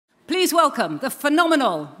Please welcome the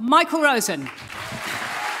phenomenal Michael Rosen.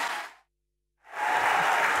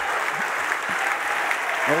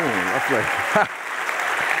 Oh, lovely.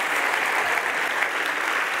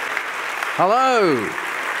 Hello.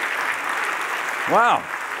 Wow.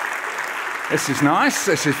 This is nice.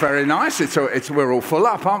 This is very nice. We're all full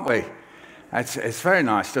up, aren't we? It's very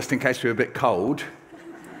nice, just in case we're a bit cold.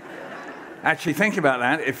 Actually, think about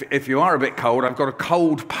that. If you are a bit cold, I've got a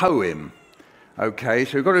cold poem. Okay,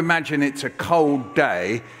 so you've got to imagine it's a cold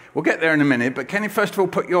day. We'll get there in a minute, but can you first of all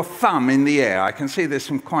put your thumb in the air? I can see there's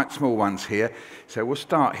some quite small ones here. So we'll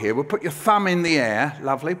start here. We'll put your thumb in the air.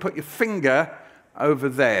 Lovely. Put your finger over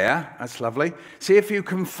there. That's lovely. See if you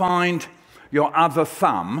can find your other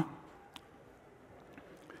thumb.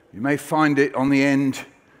 You may find it on the end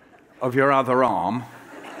of your other arm.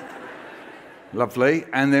 Lovely.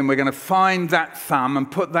 And then we're going to find that thumb and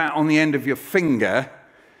put that on the end of your finger.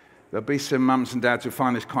 There'll be some mums and dads who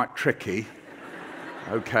find this quite tricky.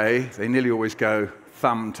 Okay, they nearly always go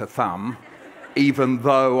thumb to thumb, even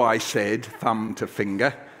though I said thumb to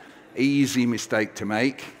finger. Easy mistake to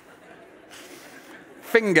make.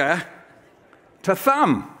 Finger to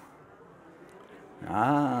thumb.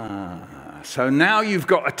 So now you've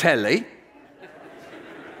got a telly.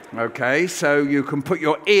 Okay, so you can put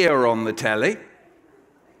your ear on the telly.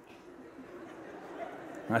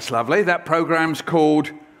 That's lovely. That program's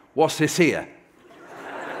called What's This Here?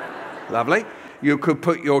 Lovely. You could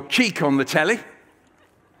put your cheek on the telly.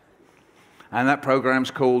 And that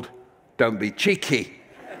program's called Don't Be Cheeky.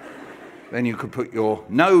 Then you could put your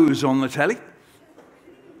nose on the telly.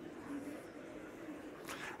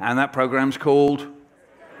 And that program's called...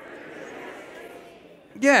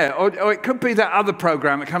 Yeah, or it could be that other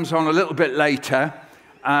program that comes on a little bit later,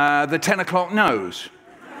 the 10 o'clock nose.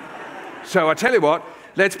 So I tell you what,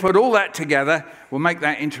 let's put all that together. We'll make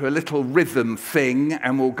that into a little rhythm thing,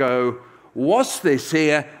 and we'll go, what's this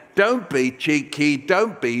here? Don't be cheeky,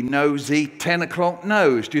 don't be nosy, 10 o'clock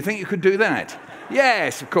nose. Do you think you could do that?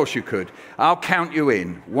 Yes, of course you could. I'll count you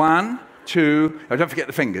in. 1, 2, oh, don't forget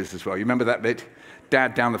the fingers as well. You remember that bit?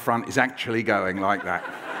 Dad down the front is actually going like that.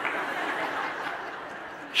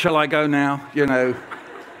 Shall I go now? You know,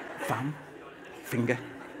 thumb, finger,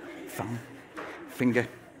 thumb, finger,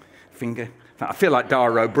 finger. I feel like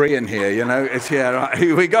Dara O'Brien here, you know. It's here. Right.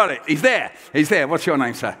 We got it. He's there. He's there. What's your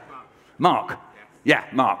name, sir? Mark. Yeah,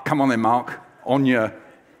 Mark. Come on then, Mark. On your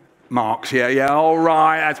marks. Yeah. All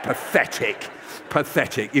right. That's pathetic.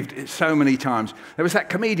 Pathetic. You've so many times. There was that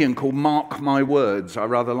comedian called Mark My Words. I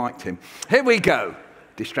rather liked him. Here we go.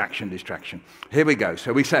 Distraction, distraction. Here we go.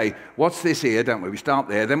 So we say, what's this here, don't we? We start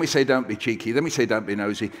there. Then we say, don't be cheeky. Then we say, don't be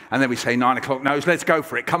nosy. And then we say, 9 o'clock nose. Let's go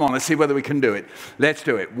for it. Come on, let's see whether we can do it. Let's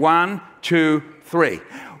do it. 1, 2, 3.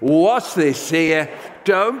 What's this here?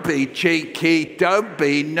 Don't be cheeky. Don't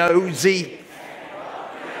be nosy.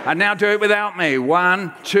 And now do it without me.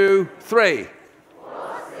 1, 2, 3.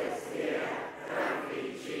 What's this here? Don't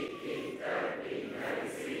be cheeky. Don't be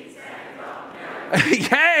nosy. 10 o'clock nose.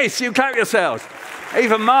 Yes, you clap yourselves.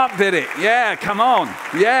 Even Mark did it. Yeah, come on.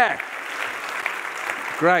 Yeah.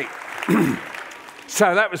 Great.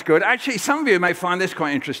 So that was good. Actually, some of you may find this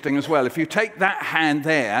quite interesting as well. If you take that hand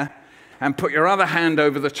there and put your other hand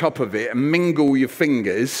over the top of it and mingle your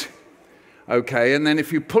fingers, okay, and then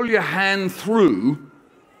if you pull your hand through,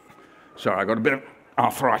 sorry, I got a bit of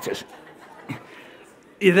arthritis.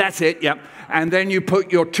 Yeah, that's it, yep. And then you put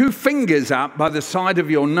your 2 fingers up by the side of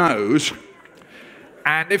your nose.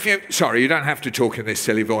 And if you, sorry, you don't have to talk in this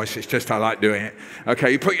silly voice, it's just I like doing it. Okay,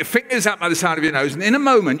 you put your fingers up by the side of your nose, and in a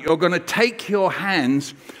moment, you're going to take your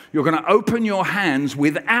hands, you're going to open your hands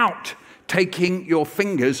without taking your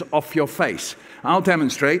fingers off your face. I'll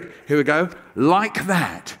demonstrate. Here we go. Like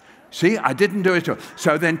that. See, I didn't do it at all.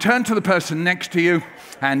 So then turn to the person next to you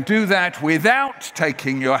and do that without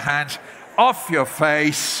taking your hands off your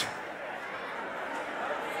face.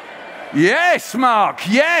 Yes, Mark,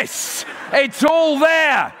 yes, it's all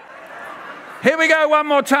there. Here we go, one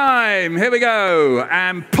more time. Here we go.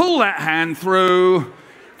 And pull that hand through,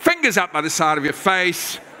 fingers up by the side of your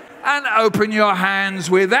face, and open your hands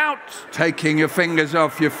without taking your fingers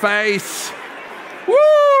off your face.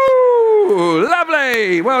 Woo!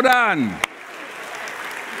 Lovely, well done.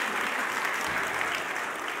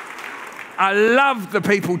 I love the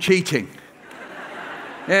people cheating.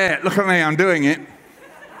 Yeah, look at me, I'm doing it.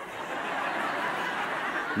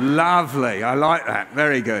 Lovely, I like that,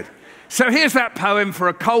 very good. So here's that poem for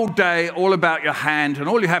a cold day, all about your hand, and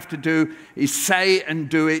all you have to do is say and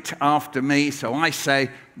do it after me. So I say,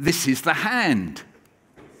 this is the hand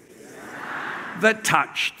that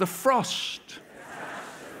touched the frost,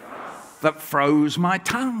 that froze my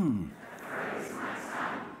tongue.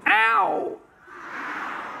 Ow!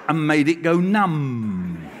 and made it go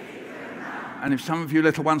numb. And if some of you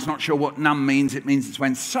little ones not sure what numb means, it means it's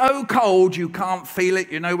when so cold you can't feel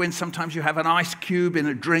it. You know when sometimes you have an ice cube in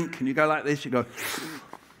a drink and you go like this, you go,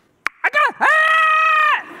 I don't,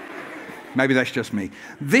 ah! Maybe that's just me.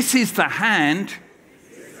 This is the hand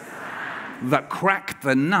that cracked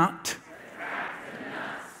the nut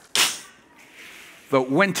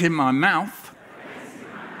that went in my mouth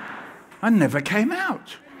and never came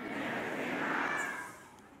out.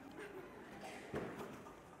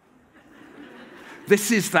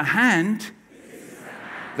 This is the hand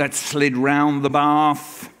that slid round the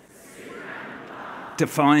bath to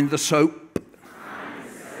find the soap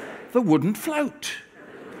that wouldn't float.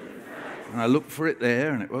 And I looked for it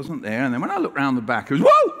there, and it wasn't there. And then when I looked round the back, it was,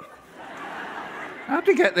 whoa! How did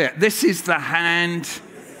we get there? This is the hand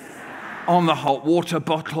on the hot water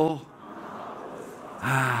bottle.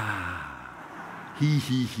 Hee,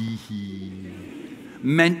 hee, hee, hee.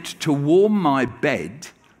 Meant to warm my bed.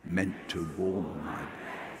 Meant to warm my bed.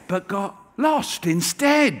 But got lost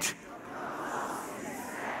instead.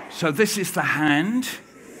 So this is the hand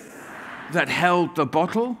that held the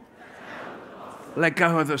bottle, let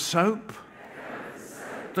go of the soap,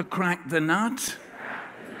 that cracked the nut,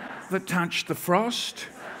 that touched the frost.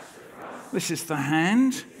 This is the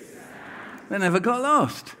hand that never got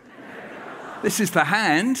lost. This is the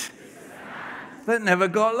hand that never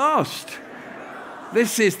got lost.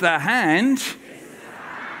 This is the hand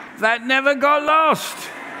that never got lost.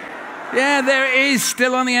 Yeah, there it is,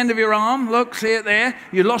 still on the end of your arm. Look, see it there?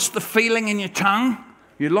 You lost the feeling in your tongue.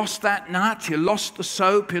 You lost that nut. You lost the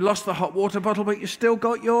soap. You lost the hot water bottle, but you still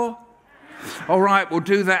got your... All right, we'll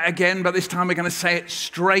do that again, but this time we're going to say it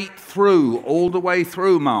straight through, all the way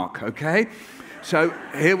through, Mark, okay? So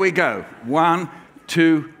here we go. 1,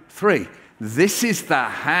 2, 3. This is the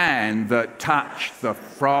hand that touched the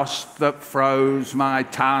frost that froze my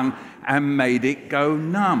tongue and made it go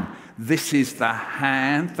numb. This is the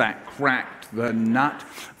hand that cracked the nut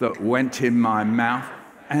that went in my mouth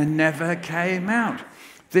and never came out.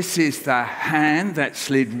 This is the hand that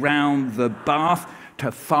slid round the bath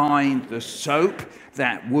to find the soap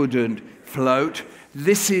that wouldn't float.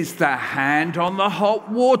 This is the hand on the hot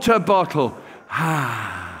water bottle.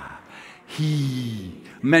 He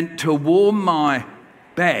meant to warm my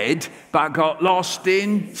bed, but got lost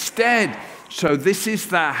instead. So this is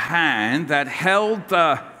the hand that held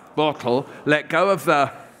the bottle, let go of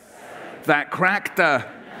that cracked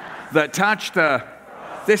that touched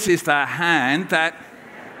this is the hand that,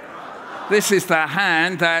 this is the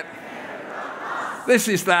hand that, this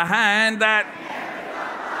is the hand that,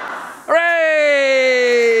 hooray!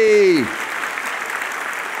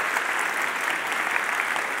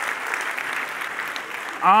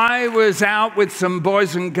 I was out with some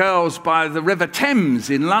boys and girls by the River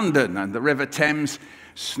Thames in London, and the River Thames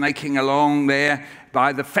snaking along there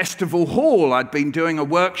by the festival hall. I'd been doing a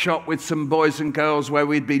workshop with some boys and girls where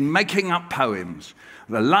we'd been making up poems.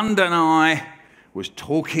 The London Eye was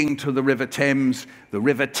talking to the River Thames. The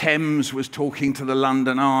River Thames was talking to the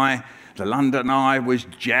London Eye. The London Eye was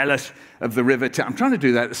jealous of the River Thames. I'm trying to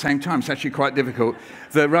do that at the same time. It's actually quite difficult.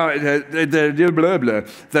 The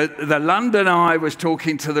London Eye was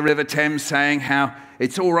talking to the River Thames, saying how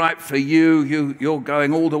it's all right for you're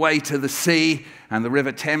going all the way to the sea. And the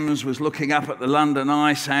River Thames was looking up at the London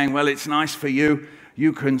Eye, saying, well, it's nice for you.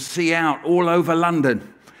 You can see out all over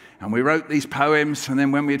London. And we wrote these poems, and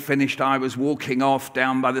then when we had finished, I was walking off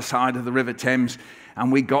down by the side of the River Thames,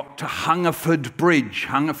 and we got to Hungerford Bridge.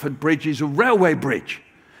 Hungerford Bridge is a railway bridge.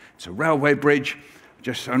 It's a railway bridge,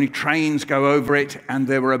 just only trains go over it, and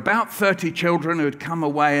there were about 30 children who had come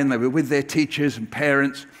away, and they were with their teachers and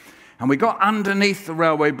parents, and we got underneath the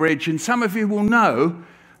railway bridge, and some of you will know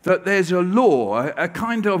that there's a law, a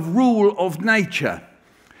kind of rule of nature,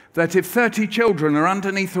 that if 30 children are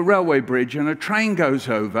underneath a railway bridge and a train goes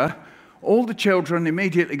over, all the children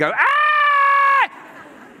immediately go, ah!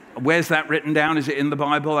 Where's that written down? Is it in the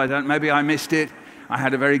Bible? I don't, maybe I missed it. I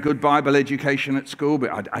had a very good Bible education at school,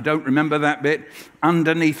 but I don't remember that bit.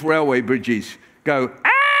 Underneath railway bridges go,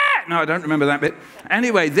 ah! No, I don't remember that bit.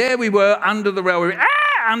 Anyway, there we were under the railway,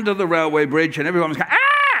 under the railway bridge, and everyone was going,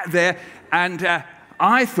 ah! There. And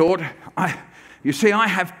I thought, you see, I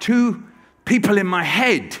have two people in my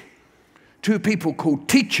head, two people called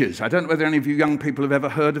teachers. I don't know whether any of you young people have ever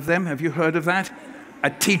heard of them. Have you heard of that? A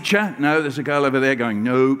teacher? No, there's a girl over there going,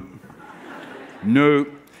 no, no.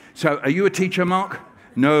 So are you a teacher, Mark?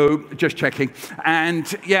 No, just checking.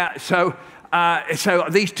 And yeah, so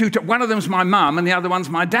these two, one of them's my mum and the other one's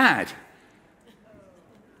my dad.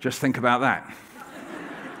 Just think about that.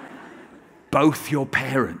 Both your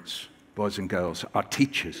parents, boys and girls, are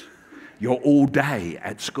teachers. you're all day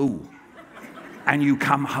at school. And you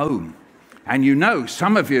come home. And you know,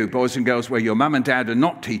 some of you, boys and girls, where your mum and dad are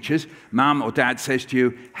not teachers, mum or dad says to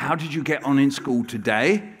you, how did you get on in school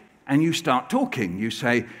today? And you start talking. You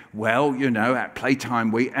say, well, you know, at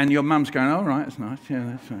playtime and your mum's going, all right, that's nice, yeah,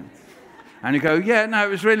 that's right. And you go, yeah, no, it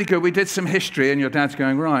was really good. We did some history. And your dad's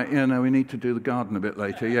going, right, yeah, no, we need to do the garden a bit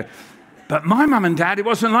later, yeah. But my mum and dad, it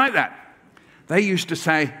wasn't like that. They used to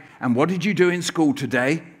say, and what did you do in school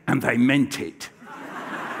today? And they meant it.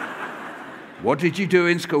 What did you do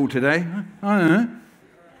in school today? I don't know.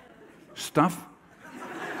 Stuff.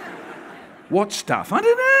 What stuff? I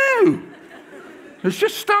don't know. It's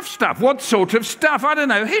just stuff. What sort of stuff? I don't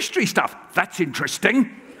know. History stuff. That's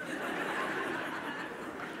interesting.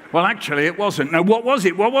 Well, actually, it wasn't. No, what was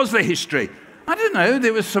it? What was the history? I don't know.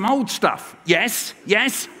 There was some old stuff. Yes.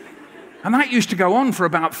 And that used to go on for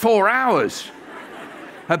about 4 hours.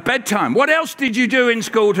 At bedtime. What else did you do in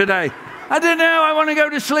school today? I don't know. I want to go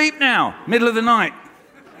to sleep now. Middle of the night.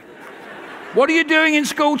 What are you doing in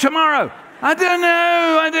school tomorrow? I don't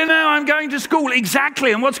know. I'm going to school.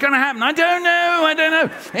 Exactly. And what's going to happen? I don't know.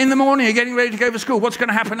 In the morning, you're getting ready to go to school. What's going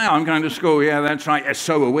to happen now? I'm going to school. Yeah, that's right. Yeah,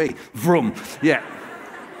 so are we. Vroom. Yeah.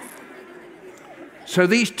 So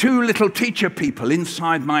these two little teacher people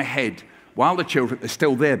inside my head, while the children are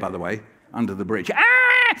still there, by the way, under the bridge.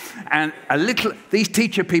 And these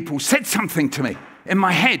teacher people said something to me in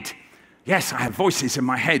my head. Yes, I have voices in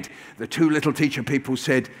my head. The two little teacher people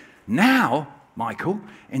said, now, Michael,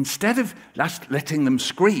 instead of just letting them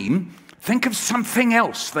scream, think of something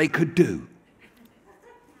else they could do.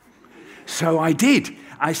 So I did.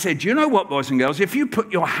 I said, you know what, boys and girls, if you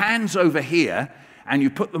put your hands over here and you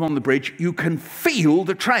put them on the bridge, you can feel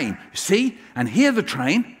the train. See and hear the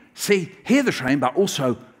train. See, hear the train, but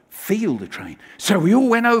also feel the train. So we all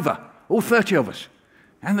went over, all 30 of us,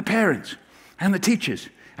 and the parents, and the teachers,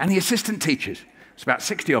 and the assistant teachers. It's about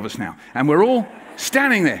 60 of us now. And we're all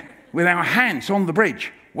standing there with our hands on the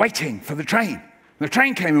bridge, waiting for the train. The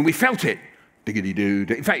train came and we felt it. Diggity-doo.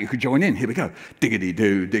 In fact, you could join in. Here we go.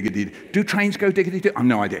 Diggity-doo, diggity-doo. Do trains go diggity-doo? I've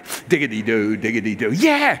no idea. Diggity-doo, diggity-doo.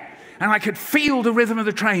 Yeah! And I could feel the rhythm of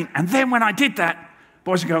the train. And then when I did that,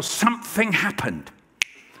 boys and girls, something happened.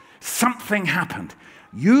 Something happened.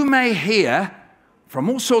 You may hear from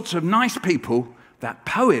all sorts of nice people that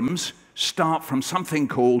poems start from something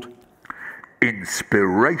called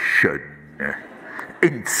inspiration.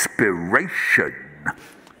 Inspiration.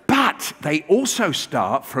 But they also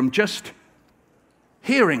start from just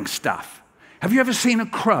hearing stuff. Have you ever seen a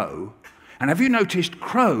crow? And have you noticed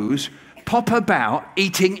crows pop about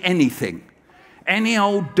eating anything? Any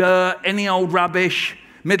old dirt, any old rubbish,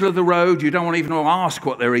 middle of the road, you don't want even to ask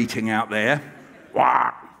what they're eating out there.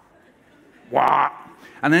 Wah, wah.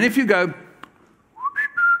 And then if you go,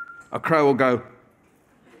 a crow will go,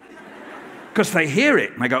 because they hear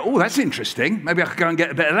it, and they go, oh, that's interesting. Maybe I could go and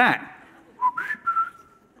get a bit of that.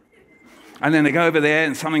 And then they go over there,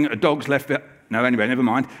 and a dog's left it. No, anyway, never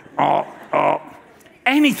mind.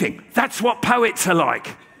 Anything. That's what poets are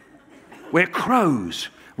like. We're crows.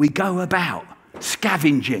 We go about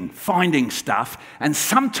scavenging, finding stuff, and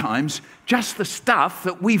sometimes just the stuff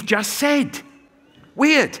that we've just said.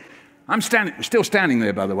 Weird. I'm still standing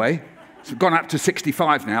there, by the way. It's gone up to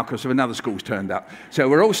 65 now because of another school's turned up. So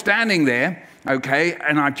we're all standing there, okay,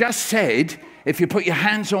 and I just said, if you put your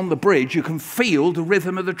hands on the bridge, you can feel the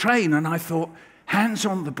rhythm of the train. And I thought, hands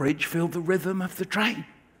on the bridge, feel the rhythm of the train.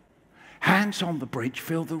 Hands on the bridge,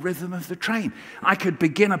 feel the rhythm of the train. I could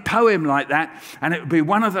begin a poem like that, and it would be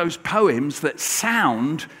one of those poems that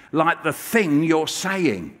sound like the thing you're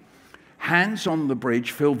saying. Hands on the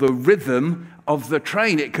bridge, feel the rhythm of the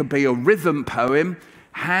train. It could be a rhythm poem,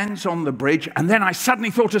 hands on the bridge. And then I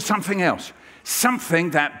suddenly thought of something else.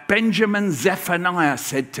 Something that Benjamin Zephaniah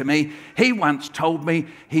said to me. He once told me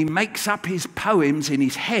he makes up his poems in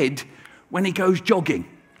his head when he goes jogging.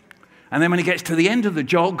 And then when he gets to the end of the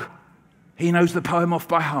jog, he knows the poem off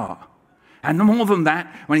by heart. And more than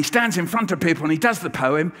that, when he stands in front of people and he does the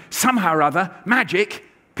poem, somehow or other, magic,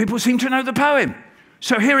 people seem to know the poem.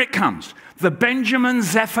 So here it comes, the Benjamin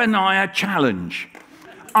Zephaniah challenge.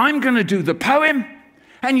 I'm going to do the poem,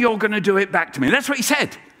 and you're going to do it back to me. That's what he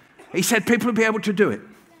said. He said people will be able to do it.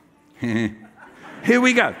 Here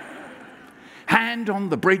we go. Hand on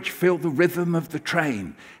the bridge, feel the rhythm of the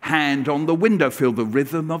train. Hand on the window, feel the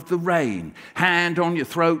rhythm of the rain. Hand on your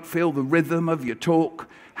throat, feel the rhythm of your talk.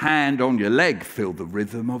 Hand on your leg, feel the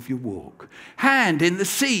rhythm of your walk. Hand in the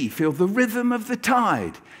sea, feel the rhythm of the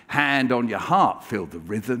tide. Hand on your heart, feel the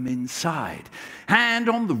rhythm inside. Hand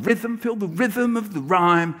on the rhythm, feel the rhythm of the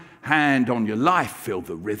rhyme. Hand on your life, feel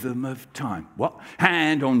the rhythm of time. What?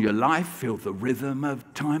 Hand on your life, feel the rhythm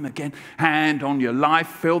of time again. Hand on your life,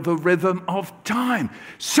 feel the rhythm of time.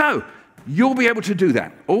 So, you'll be able to do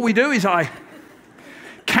that. All we do is I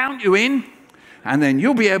count you in, and then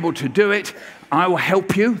you'll be able to do it. I will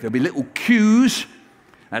help you. There'll be little cues.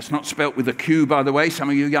 That's not spelt with a Q, by the way, some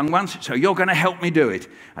of you young ones. So you're going to help me do it.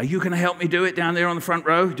 Are you going to help me do it down there on the front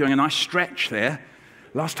row? Doing a nice stretch there.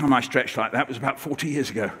 Last time I stretched like that was about 40 years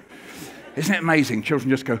ago. Isn't it amazing? Children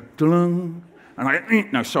just go, dun, and I go,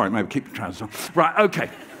 no, sorry, maybe keep your trousers on. Right, okay.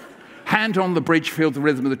 Hand on the bridge, feel the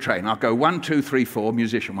rhythm of the train. I'll go 1, 2, 3, 4.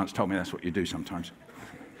 Musician once told me that's what you do sometimes.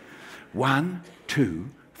 1, 2,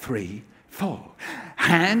 3, 4.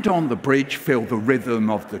 Hand on the bridge, feel the rhythm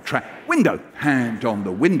of the train. Window. Hand on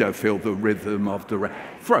the window, feel the rhythm of the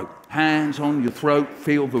throat. Hands on your throat,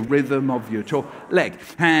 feel the rhythm of your leg.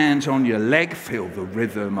 Hands on your leg, feel the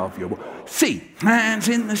rhythm of your sea. Hands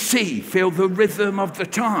in the sea, feel the rhythm of the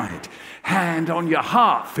tide. Hand on your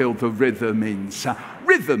heart, feel the rhythm inside.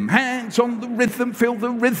 Rhythm. Hands on the rhythm, feel the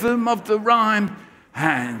rhythm of the rhyme.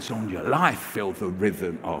 Hands on your life, feel the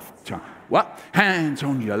rhythm of time. What? Hands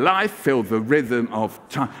on your life, feel the rhythm of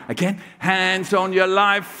time. Again, hands on your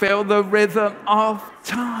life, feel the rhythm of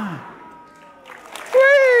time.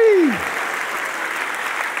 Whee!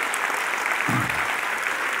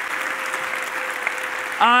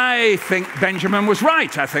 I think Benjamin was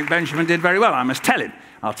right. I think Benjamin did very well. I must tell him.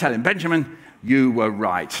 I'll tell him, Benjamin, you were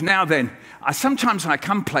right. Now then, sometimes I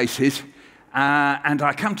come places and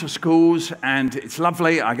I come to schools and it's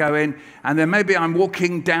lovely. I go in and then maybe I'm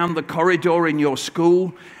walking down the corridor in your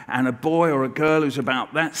school and a boy or a girl who's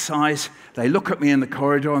about that size, they look at me in the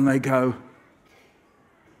corridor and they go,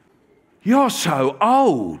 "You're so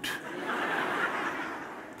old."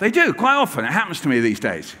 They do, quite often. It happens to me these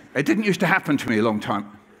days. It didn't used to happen to me a long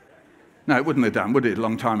time. No, it wouldn't have done, would it, a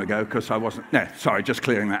long time ago, because I wasn't. No, sorry, just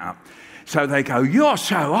clearing that up. So they go, "You're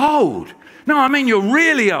so old." No, I mean, you're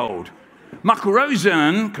really old. Michael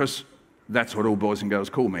Rosen, because that's what all boys and girls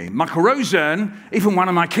call me. Michael Rosen, even one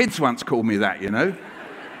of my kids once called me that, you know.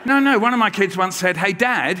 No, one of my kids once said, "Hey,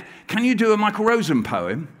 Dad, can you do a Michael Rosen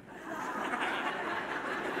poem?"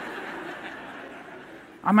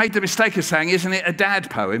 I made the mistake of saying, "Isn't it a dad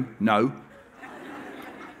poem?" No.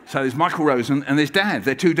 So there's Michael Rosen and there's Dad.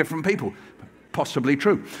 They're two different people. Possibly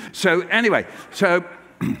true. So anyway,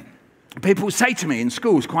 people say to me in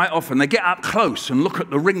schools quite often, they get up close and look at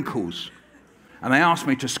the wrinkles and they ask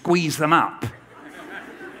me to squeeze them up.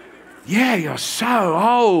 "Yeah, you're so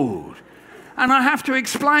old." And I have to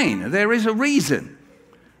explain, there is a reason.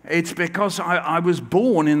 It's because I was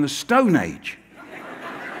born in the Stone Age.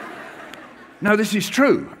 No, this is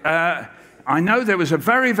true. I know there was a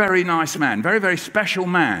very, very nice man, very, very special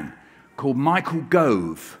man called Michael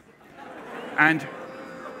Gove. And,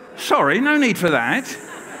 sorry, no need for that.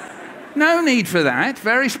 No need for that.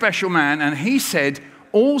 Very special man. And he said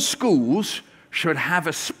all schools should have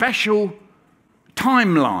a special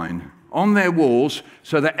timeline on their walls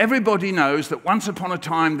so that everybody knows that once upon a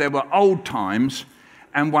time there were old times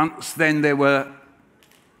and once then there were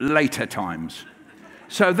later times.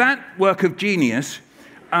 So that work of genius,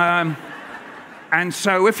 and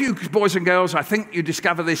so if you boys and girls, I think you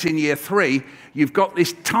discover this in year 3, you've got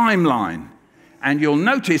this timeline, and you'll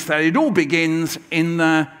notice that it all begins in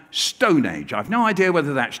the Stone Age. I've no idea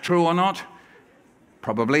whether that's true or not.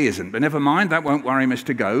 Probably isn't, but never mind, that won't worry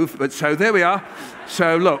Mr. Gove. But so there we are.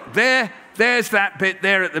 So look, there's that bit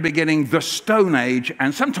there at the beginning, the Stone Age,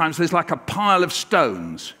 and sometimes there's like a pile of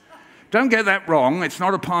stones. Don't get that wrong, it's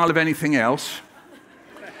not a pile of anything else.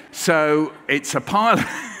 So it's a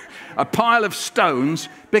pile of stones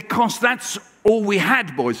because that's all we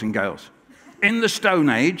had, boys and girls. In the Stone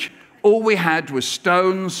Age, all we had was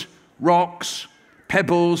stones, rocks,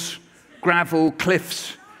 pebbles, gravel,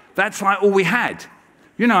 cliffs. That's like all we had.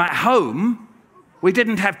 You know, at home, we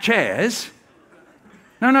didn't have chairs.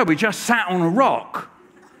 No, we just sat on a rock.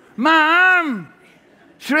 "Mum,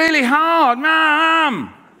 it's really hard,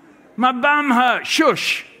 Mum. My bum hurts."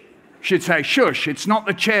 "Shush." She'd say, "Shush, it's not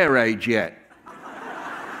the chair age yet."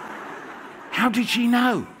 How did she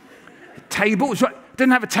know? A table?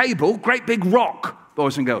 Didn't have a table. Great big rock,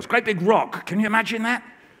 boys and girls. Great big rock. Can you imagine that?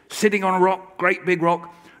 Sitting on a rock, great big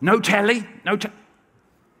rock. No telly. No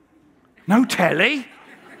telly?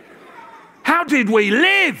 How did we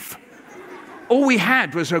live? All we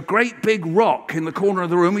had was a great big rock in the corner of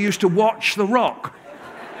the room. We used to watch the rock.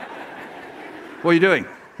 What are you doing?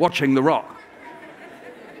 Watching the rock.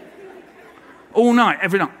 All night,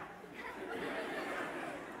 every night.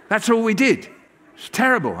 That's all we did. It's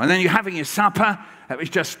terrible. And then you're having your supper. It was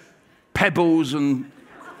just pebbles and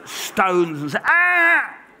stones. And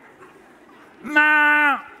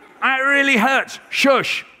Ma, it really hurts.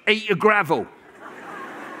 Shush, eat your gravel.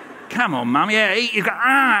 Come on, Mum, yeah, eat your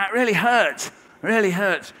gravel. It really hurts. Really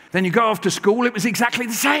hurts. Then you go off to school, it was exactly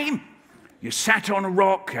the same. You sat on a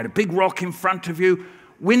rock, you had a big rock in front of you,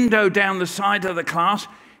 window down the side of the class.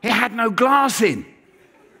 It had no glass in,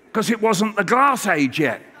 because it wasn't the glass age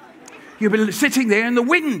yet. You've been sitting there and the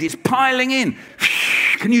wind is piling in.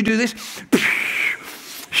 Can you do this?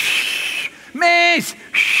 Miss!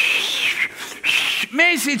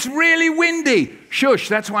 Miss, it's really windy. Shush,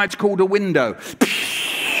 that's why it's called a window.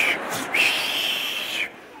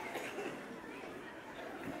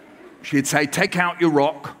 She'd say, take out your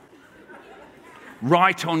rock,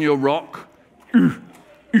 write on your rock.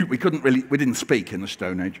 We didn't speak in the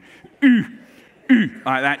Stone Age.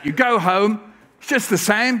 Like that. You go home, it's just the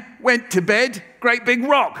same, went to bed, great big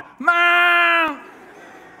rock. Mom,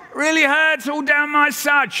 really hurts all down my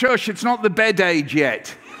side. Shush, it's not the bed age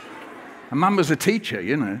yet. And Mum was a teacher,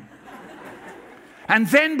 you know. And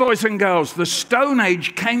then, boys and girls, the Stone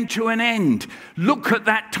Age came to an end. Look at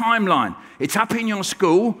that timeline. It's up in your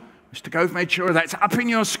school. Mr. Gove made sure that's up in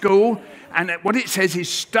your school. And what it says is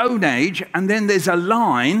Stone Age, and then there's a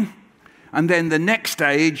line, and then the next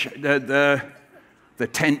age, the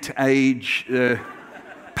tent age, the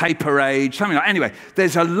paper age, something like that. Anyway,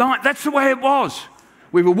 there's a line. That's the way it was.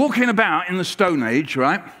 We were walking about in the Stone Age,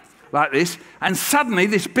 right, like this, and suddenly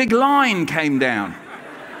this big line came down.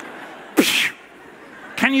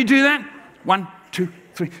 Can you do that? 1, 2,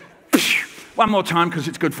 3. One more time, because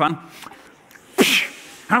it's good fun.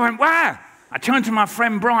 I went, wow. I turned to my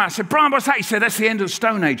friend Brian. I said, Brian, what's that? He said, that's the end of the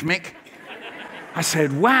Stone Age, Mick. I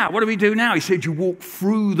said, wow, what do we do now? He said, you walk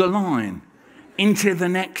through the line into the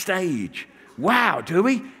next age. Wow, do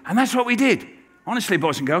we? And that's what we did. Honestly,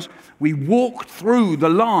 boys and girls, we walked through the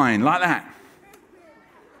line like that.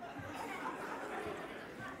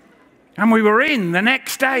 And we were in the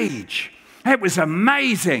next age. It was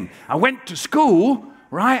amazing. I went to school,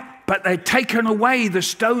 right? But they'd taken away the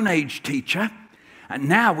Stone Age teacher. And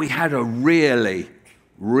now we had a really,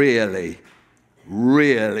 really,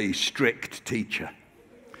 really strict teacher.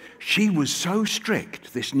 She was so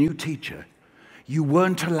strict, this new teacher, you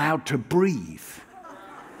weren't allowed to breathe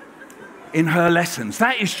in her lessons.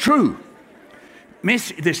 That is true.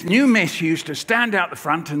 This new miss used to stand out the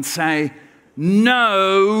front and say,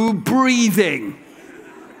 no breathing.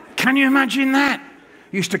 Can you imagine that?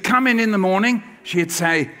 Used to come in the morning, she'd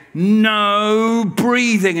say, no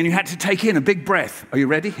breathing, and you had to take in a big breath. Are you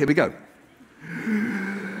ready? Here we go.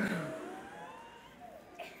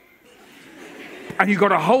 And you've got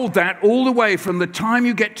to hold that all the way from the time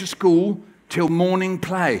you get to school till morning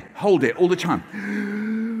play. Hold it all the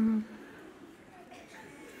time.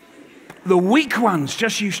 The weak ones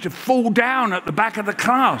just used to fall down at the back of the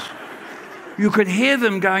class. You could hear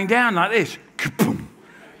them going down like this. Kaboom,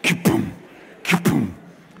 kaboom, kaboom.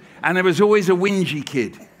 And there was always a whingy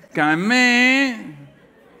kid going, man,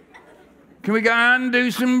 can we go out and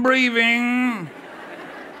do some breathing?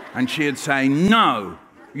 And she'd say, no,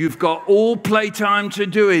 you've got all playtime to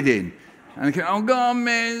do it in. And they go, oh, go on,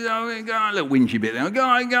 miss, oh, go on, a little whingy bit there. Go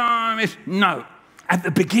on, miss. No. At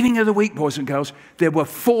the beginning of the week, boys and girls, there were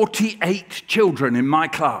 48 children in my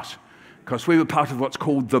class because we were part of what's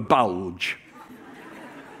called the bulge.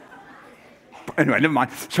 Anyway, never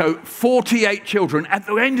mind. So 48 children. At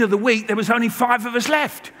the end of the week, there was only 5 of us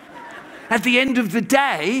left. At the end of the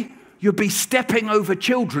day, you'd be stepping over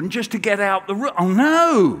children just to get out the room. Oh,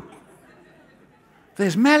 no.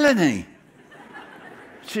 There's Melanie.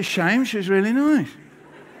 It's a shame. She's really nice.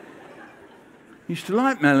 Used to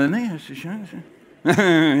like Melanie. It's a shame.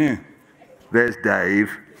 Yeah. There's Dave.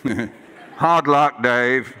 Hard luck,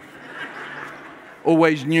 Dave.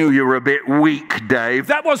 Always knew you were a bit weak, Dave.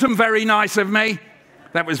 That wasn't very nice of me.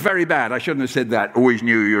 That was very bad. I shouldn't have said that. Always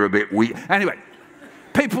knew you were a bit weak. Anyway,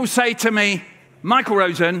 people say to me, Michael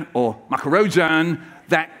Rosen, or Michael Rosen,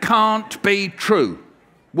 that can't be true.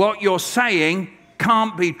 What you're saying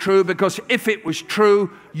can't be true, because if it was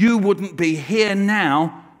true, you wouldn't be here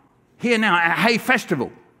now at Hay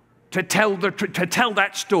Festival to tell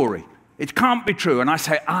that story. It can't be true. And I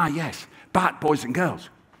say, yes. But, boys and girls,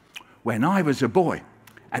 when I was a boy,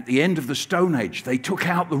 at the end of the Stone Age, they took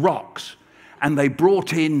out the rocks and they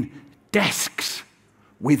brought in desks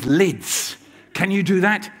with lids. Can you do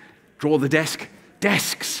that? Draw the desk.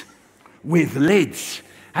 Desks with lids.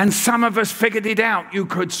 And some of us figured it out. You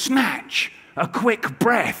could snatch a quick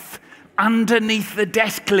breath underneath the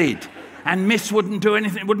desk lid And Miss wouldn't do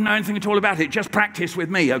anything, wouldn't know anything at all about it. Just practice with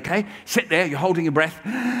me, okay? Sit there, you're holding your breath.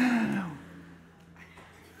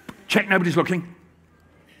 Check nobody's looking.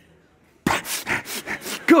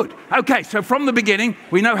 Good. Okay, so from the beginning,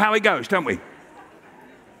 we know how it goes, don't we?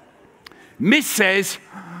 Miss says,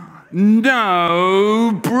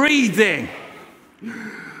 no breathing.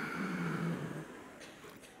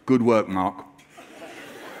 Good work, Mark.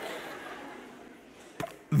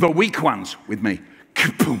 The weak ones with me.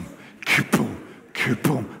 Kaboom, kaboom,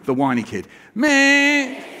 kaboom. The whiny kid.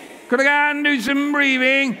 Me, could I go and do some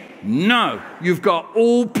breathing? No, you've got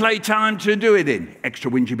all playtime to do it in. Extra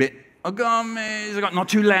whingy bit. Oh, go on, miss. Not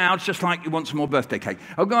too loud, it's just like you want some more birthday cake.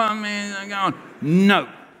 Oh, go on, miss. Go on. No.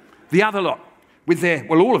 The other lot, with their,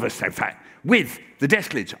 well, all of us, in fact, with the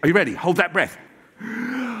desk lids. Are you ready? Hold that breath.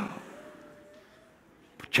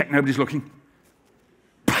 Check nobody's looking.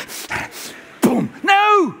 Boom.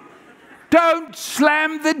 No! Don't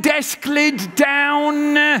slam the desk lid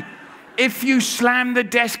down. If you slam the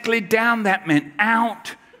desk lid down, that meant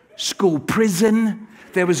out. School prison.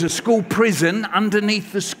 There was a school prison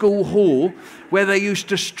underneath the school hall where they used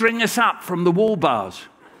to string us up from the wall bars.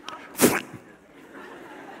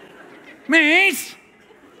 Miss,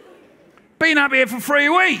 been up here for 3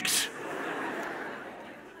 weeks.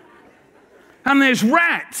 And there's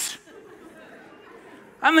rats.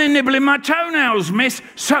 And they're nibbling my toenails, miss.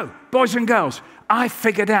 So, boys and girls, I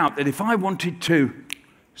figured out that if I wanted to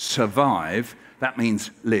survive, that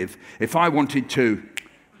means live. If I wanted to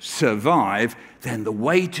survive, then the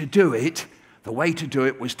way to do it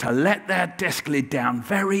was to let that desk lid down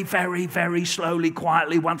very, very, very slowly,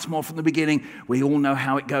 quietly, once more from the beginning. We all know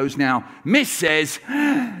how it goes now. Miss says,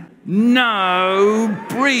 no,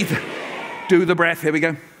 breathe. Do the breath, here we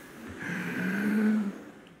go.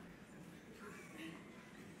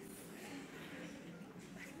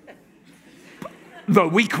 The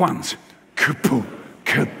weak ones. Kaboom,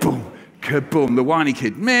 kaboom, kaboom. The whiny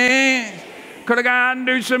kid. Me. Could I go and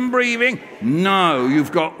do some breathing? No,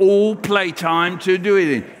 you've got all playtime to do it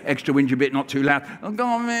in. Extra whingy bit, not too loud. Oh, go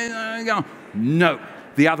on, man, go on. No.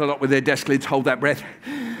 The other lot with their desk lids, hold that breath.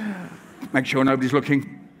 Make sure nobody's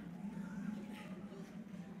looking.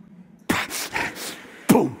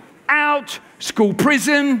 Boom. Out. School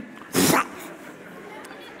prison.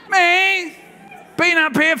 Me. Been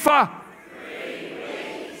up here for 3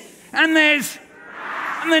 weeks. And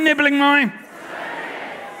they're nibbling mine.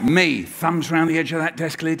 Me, thumbs around the edge of that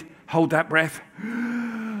desk lid, hold that breath.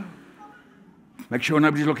 Make sure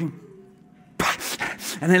nobody's looking.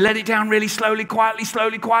 And then let it down really slowly, quietly,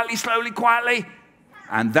 slowly, quietly, slowly, quietly.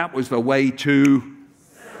 And that was the way to,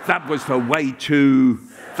 that was the way to,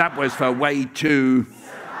 that was the way to.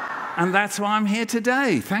 And that's why I'm here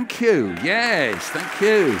today. Thank you. Yes, thank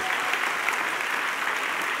you.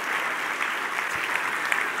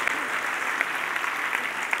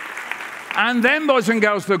 And then, boys and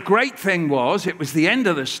girls, the great thing was, it was the end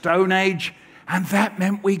of the Stone Age, and that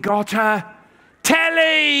meant we got a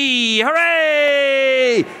telly!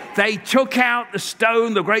 Hooray! They took out the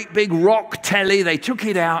stone, the great big rock telly, they took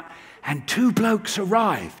it out, and 2 blokes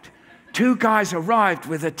arrived. 2 guys arrived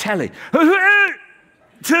with a telly.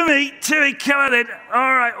 Timmy, come on then.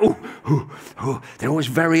 All right. They're always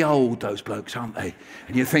very old, those blokes, aren't they?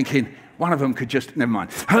 And you're thinking, one of them could just, never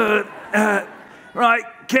mind. Right,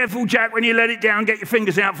 careful, Jack, when you let it down, get your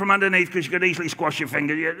fingers out from underneath because you could easily squash your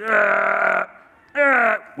fingers.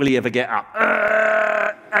 Will he ever get up?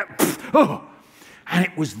 And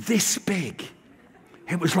it was this big.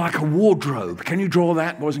 It was like a wardrobe. Can you draw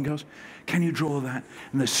that, boys and girls? Can you draw that?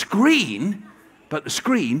 And the screen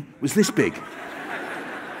was this big.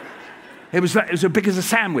 It was as big as a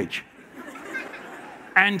sandwich.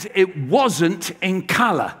 And it wasn't in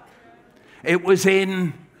colour. It was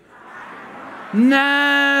in...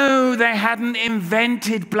 No, they hadn't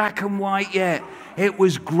invented black and white yet. It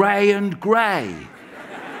was grey and grey.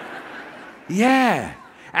 Yeah.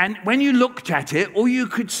 And when you looked at it, all you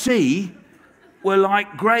could see were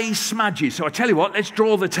like grey smudges. So I tell you what, let's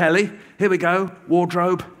draw the telly. Here we go.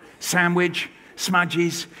 Wardrobe, sandwich,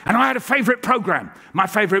 smudges. And I had a favourite programme. My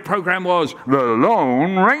favourite programme was The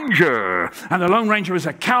Lone Ranger. And The Lone Ranger was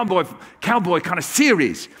a cowboy kind of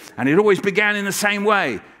series. And it always began in the same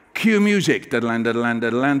way. Cue music. Then the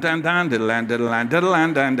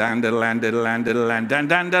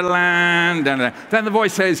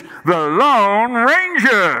voice says, The Lone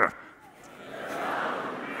Ranger.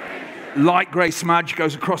 Light grey smudge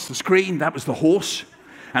goes across the screen. That was the horse.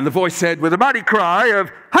 And the voice said, with a mighty cry of,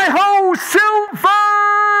 Hey-ho, Silver!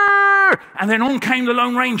 And then on came the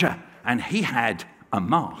Lone Ranger. And he had a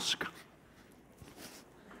mask.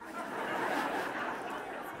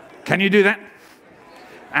 Can you do that?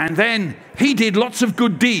 And then he did lots of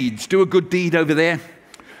good deeds. Do a good deed over there.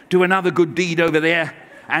 Do another good deed over there.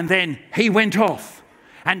 And then he went off.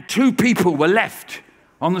 And 2 people were left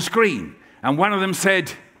on the screen. And one of them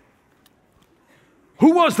said,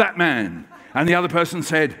 "Who was that man?" And the other person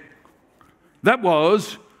said, "That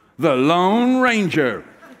was the Lone Ranger."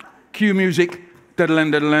 Cue music. Right,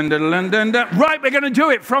 we're going to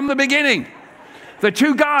do it from the beginning. The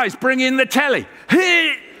 2 guys bring in the telly.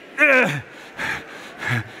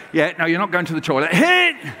 Yeah, no, you're not going to the toilet.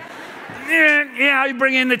 Yeah, you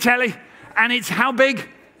bring in the telly. And it's how big?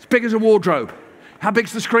 It's big as a wardrobe. How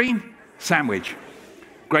big's the screen? Sandwich.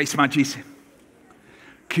 Grey smudgies.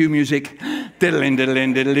 Cue music. The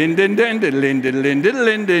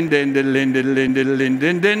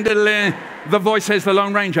voice says the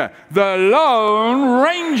Lone Ranger. The Lone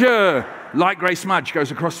Ranger. Light grey smudge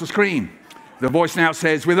goes across the screen. The voice now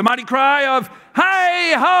says, with a mighty cry of,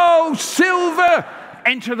 "Hey ho, Silver!"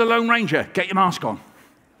 Enter the Lone Ranger. Get your mask on.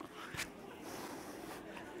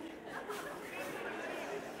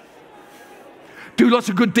 Do lots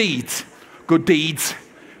of good deeds. Good deeds.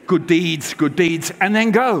 Good deeds. Good deeds. And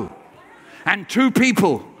then go. And 2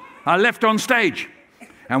 people are left on stage.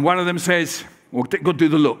 And one of them says, well, go do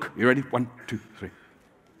the look. You ready? 1, 2, 3.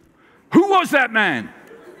 Who was that man?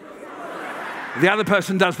 The other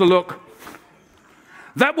person does the look.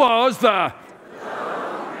 That was the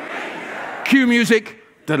cue music.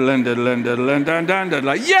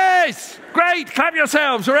 Yes! Great! Clap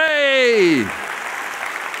yourselves! Hooray!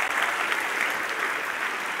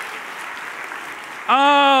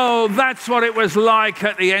 Oh, that's what it was like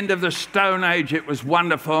at the end of the Stone Age. It was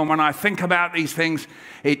wonderful. And when I think about these things,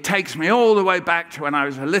 it takes me all the way back to when I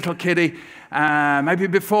was a little kiddie. Maybe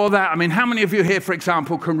before that. I mean, how many of you here, for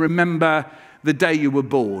example, can remember the day you were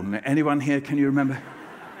born? Anyone here, can you remember?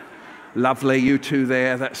 Lovely, you 2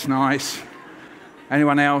 there. That's nice.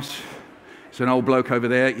 Anyone else? It's an old bloke over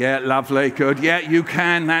there. Yeah, lovely, good. Yeah, you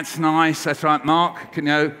can. That's nice. That's right. Mark, can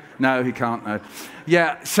you? No, he can't. No.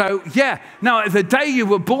 Yeah, so, yeah. No, the day you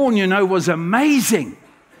were born, you know, was amazing.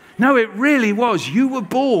 No, it really was. You were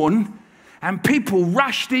born and people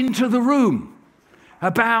rushed into the room.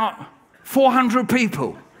 About 400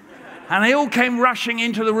 people. And they all came rushing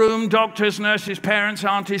into the room. Doctors, nurses, parents,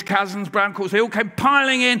 aunties, cousins, uncles. They all came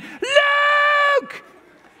piling in. Look!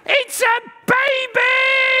 It's a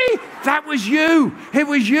baby! That was you. It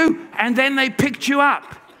was you. And then they picked you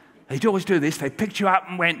up. They'd always do this. They picked you up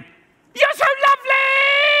and went, "You're so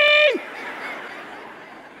lovely!"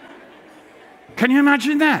 Can you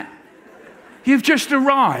imagine that? You've just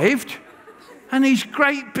arrived and these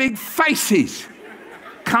great big faces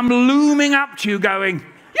come looming up to you going,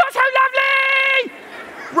 "You're so lovely!"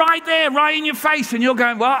 Right there, right in your face. And you're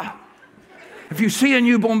going, "What?" If you see a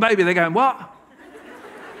newborn baby, they're going, "What?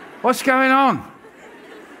 What's going on?"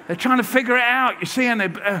 They're trying to figure it out. You see, and they,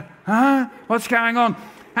 what's going on?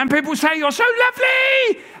 And people say, "You're so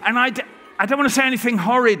lovely!" And I don't want to say anything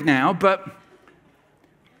horrid now, but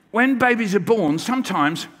when babies are born,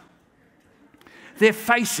 sometimes their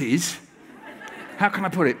faces, how can I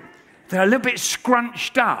put it? They're a little bit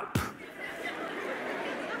scrunched up.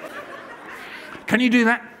 Can you do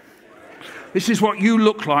that? This is what you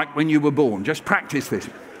look like when you were born. Just practice this.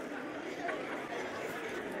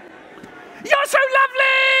 "You're so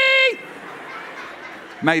lovely!"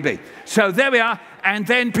 Maybe. So there we are. And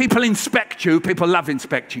then people inspect you. People love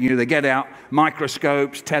inspecting you. They get out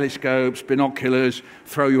microscopes, telescopes, binoculars,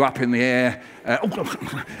 throw you up in the air.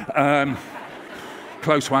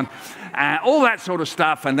 Close one. All that sort of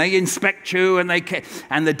stuff. And they inspect you, and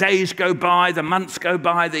the days go by, the months go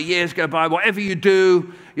by, the years go by. Whatever you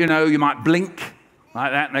do, you know, you might blink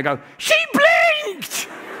like that, and they go, "She blinked!"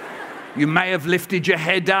 You may have lifted your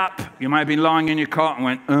head up. You may have been lying in your cot and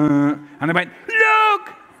went, and they went,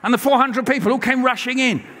 "Look!" And the 400 people all came rushing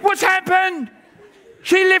in. "What's happened?"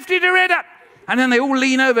 "She lifted her head up." And then they all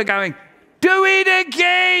lean over going, "Do it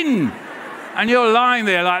again." And you're lying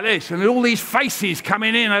there like this, and all these faces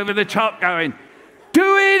coming in over the top going,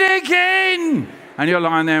 "Do it again." And you're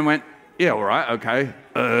lying there and went, "Yeah, all right, okay.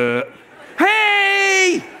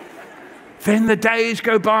 Hey!" Then the days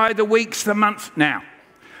go by, the weeks, the months. Now,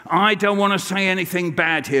 I don't want to say anything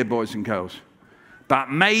bad here, boys and girls. But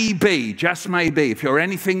maybe, just maybe, if you're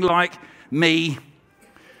anything like me,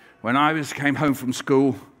 when I came home from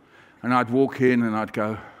school and I'd walk in and I'd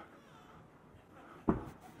go,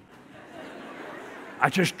 I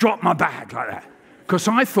just dropped my bag like that. Because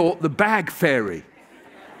I thought the bag fairy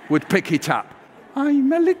would pick it up.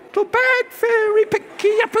 "I'm a little bag fairy,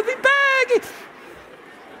 picking up the bag."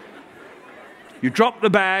 You drop the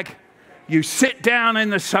bag, you sit down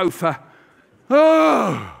in the sofa.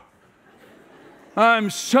 Oh! I'm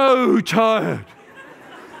so tired.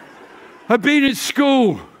 I've been at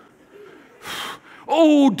school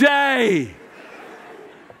all day.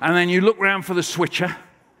 And then you look round for the switcher.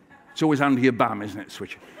 It's always under your bum, isn't it,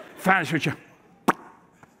 switcher? Found the switcher.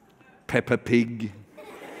 Peppa Pig.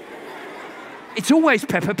 It's always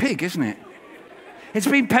Peppa Pig, isn't it? It's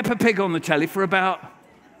been Peppa Pig on the telly for about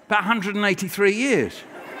 183 years.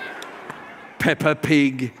 Peppa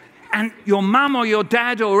Pig. And your mum or your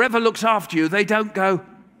dad or whoever looks after you, they don't go,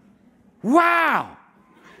 wow,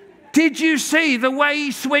 did you see the way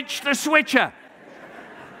he switched the switcher?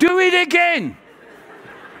 Do it again.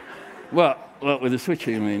 Well, with the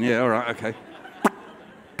switcher, you mean? Yeah, all right, okay.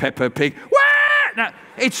 Peppa Pig. What? No,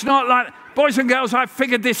 it's not like, boys and girls, I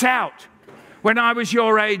figured this out when I was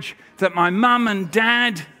your age, that my mum and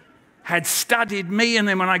dad had studied me, and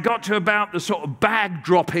then when I got to about the sort of bag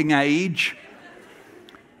dropping age,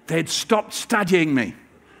 they'd stopped studying me.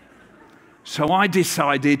 So I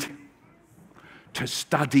decided to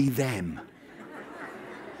study them.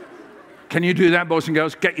 Can you do that, boys and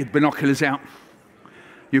girls? Get your binoculars out.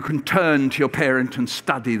 You can turn to your parent and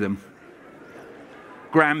study them.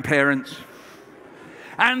 Grandparents.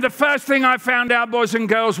 And the first thing I found out, boys and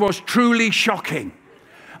girls, was truly shocking.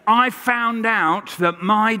 I found out that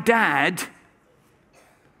my dad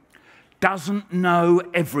doesn't know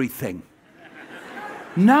everything.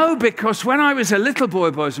 No, because when I was a little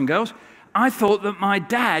boy, boys and girls, I thought that my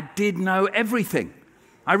dad did know everything.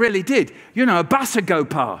 I really did. You know, a bus would go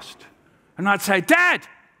past, and I'd say, Dad,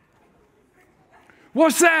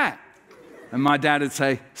 what's that? And my dad would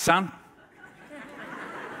say, son,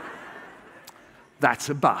 that's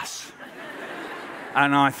a bus.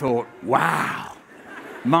 And I thought, wow,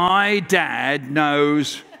 my dad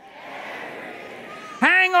knows.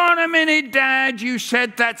 Hang on a minute, Dad, you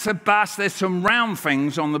said that's a bus. There's some round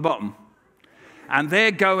things on the bottom. And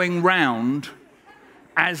they're going round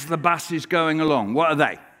as the bus is going along. What are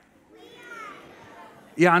they?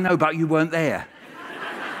 Yeah, I know, but you weren't there.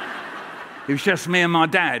 It was just me and my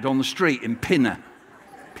dad on the street in Pinner.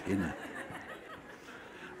 Pinner.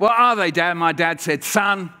 What are they, Dad? My dad said,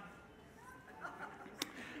 son,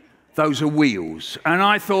 those are wheels. And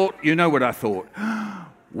I thought, you know what I thought?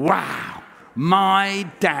 Wow, my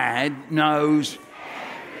dad knows.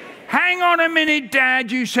 Hang on a minute,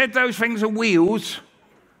 Dad, you said those things are wheels,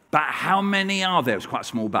 but how many are there? It was quite a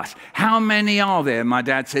small bus. How many are there? My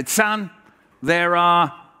dad said, son, there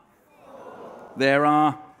are.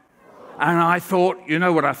 And I thought, you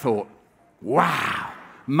know what I thought? Wow,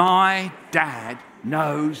 my dad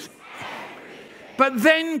knows. But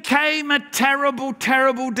then came a terrible,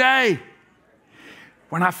 terrible day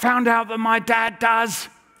when I found out that my dad does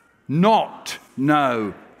not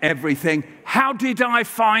know everything. How did I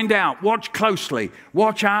find out? Watch closely.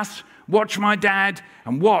 Watch us, watch my dad,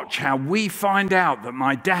 and watch how we find out that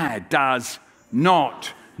my dad does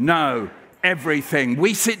not know everything.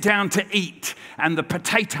 We sit down to eat, and the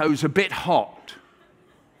potato's a bit hot.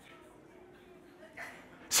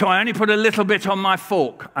 So I only put a little bit on my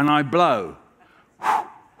fork, and I blow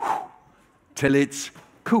till it's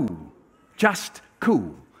cool, just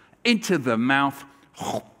cool, into the mouth.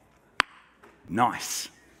 Nice.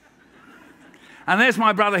 And there's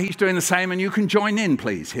my brother, he's doing the same, and you can join in,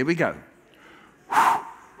 please. Here we go.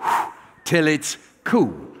 Till it's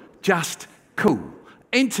cool, just cool,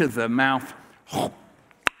 into the mouth.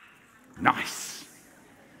 Nice.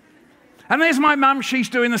 And there's my mum, she's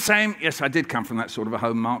doing the same. Yes, I did come from that sort of a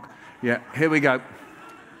home, Mark. Yeah, here we go.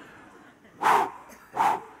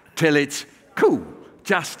 Till it's cool,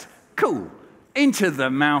 just cool, into the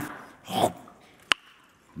mouth.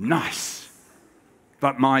 Nice.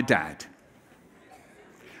 But my dad,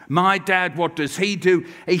 what does he do?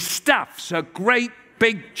 He stuffs a great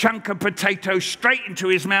big chunk of potato straight into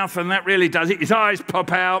his mouth, and that really does it. His eyes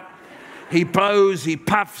pop out. He blows, he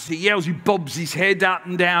puffs, he yells, he bobs his head up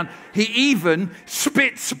and down. He even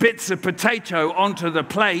spits bits of potato onto the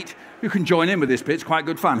plate. You can join in with this bit. It's quite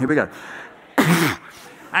good fun. Here we go.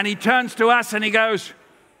 And he turns to us and he goes,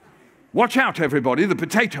 watch out, everybody. The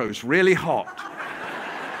potato's really hot.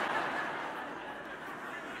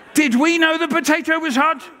 Did we know the potato was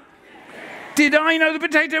hot? Did I know the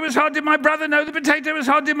potato was hot? Did my brother know the potato was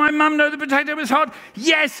hot? Did my mum know the potato was hot?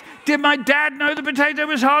 Yes. Did my dad know the potato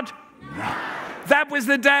was hot? No. That was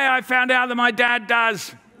the day I found out that my dad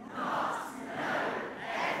does not know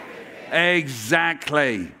everything.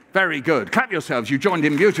 Exactly. Very good. Clap yourselves. You joined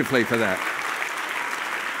in beautifully for that.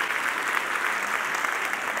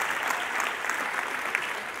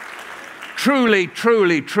 Truly,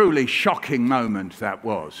 truly, truly shocking moment that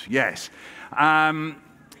was, yes.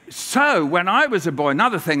 So when I was a boy,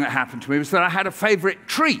 another thing that happened to me was that I had a favorite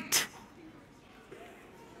treat.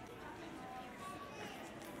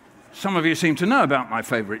 Some of you seem to know about my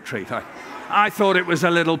favourite treat. I thought it was a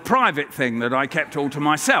little private thing that I kept all to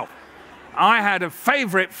myself. I had a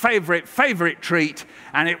favourite treat,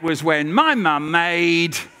 and it was when my mum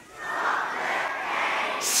made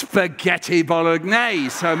spaghetti bolognese.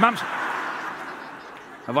 So mum's...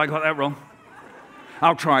 Have I got that wrong?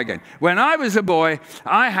 I'll try again. When I was a boy,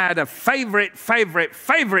 I had a favourite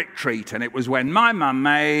treat, and it was when my mum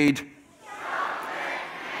made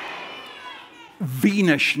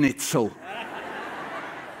Wiener Schnitzel.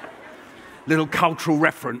 Little cultural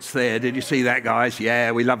reference there. Did you see that, guys?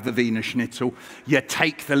 Yeah, we love the Wiener Schnitzel. You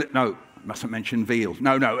take the... No, mustn't mention veal.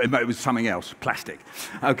 No, it was something else. Plastic.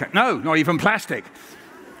 Okay, no, not even plastic.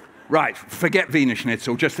 Right, forget Wiener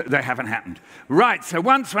Schnitzel, just that they haven't happened. Right, so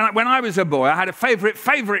once when I was a boy, I had a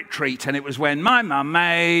favourite treat, and it was when my mum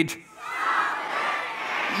made...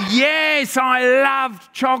 Yes, I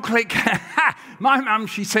loved chocolate cake. My mum,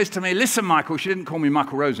 she says to me, listen, Michael, she didn't call me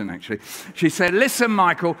Michael Rosen, actually. She said, listen,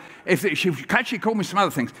 Michael, she actually called me some other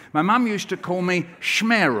things. My mum used to call me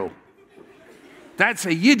Schmerel. That's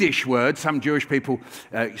a Yiddish word. Some Jewish people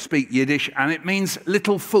speak Yiddish, and it means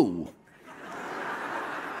little fool.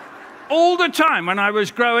 All the time when I was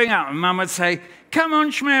growing up, and Mum would say, come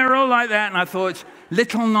on, Schmerel, like that, and I thought,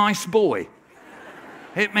 little nice boy.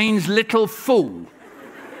 It means little fool.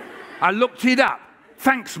 I looked it up.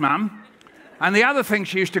 Thanks, Mum. And the other thing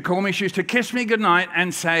she used to call me, she used to kiss me goodnight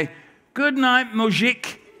and say, good night,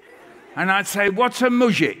 muzhik. And I'd say, what's a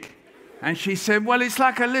muzhik? And she said, well, it's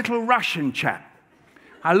like a little Russian chap.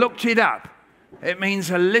 I looked it up. It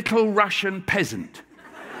means a little Russian peasant.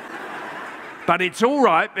 But it's all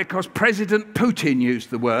right because President Putin used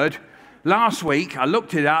the word. Last week, I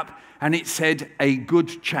looked it up and it said, a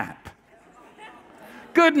good chap.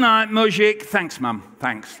 Good night, muzhik. Thanks, Mum.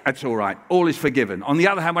 Thanks. That's all right. All is forgiven. On the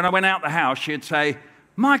other hand, when I went out the house, she'd say,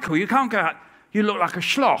 Michael, you can't go out. You look like a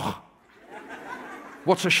schloch.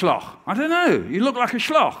 What's a schloch? I don't know. You look like a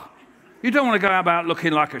schloch. You don't want to go about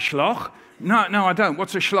looking like a schloch. No, I don't.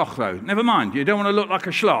 What's a schloch, though? Never mind. You don't want to look like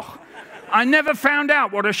a schloch. I never found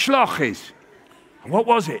out what a schloch is. What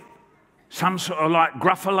was it? Some sort of like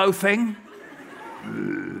Gruffalo thing?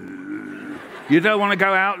 You don't want to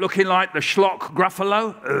go out looking like the schlock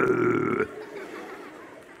Gruffalo?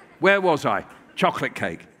 Where was I? Chocolate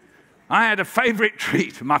cake. I had a favourite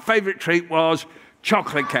treat. My favourite treat was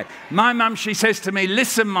chocolate cake. My mum, she says to me,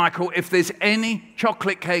 listen, Michael, if there's any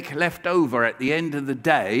chocolate cake left over at the end of the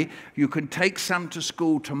day, you can take some to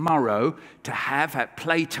school tomorrow to have at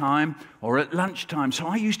playtime or at lunchtime. So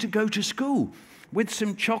I used to go to school with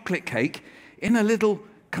some chocolate cake in a little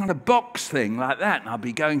kind of box thing like that, and I'll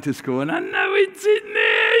be going to school, and I know it's in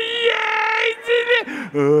there. Yeah, it's in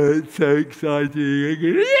there. Oh, it's so exciting.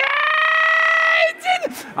 Yeah, it's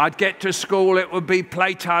in there. I'd get to school, it would be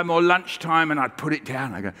playtime or lunchtime, and I'd put it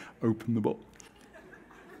down. I go, open the box.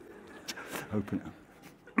 Open it up.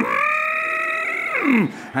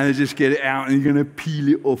 And I just get it out, and you're going to peel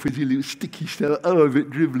it off with your little sticky stuff. Oh, a bit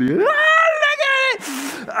dribbly.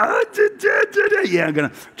 Yeah, I'm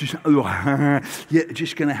gonna just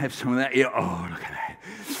just gonna have some of that. Yeah, oh, look at that.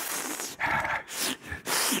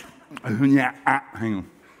 Yeah, hang on.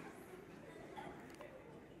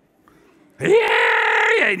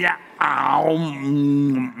 Yeah.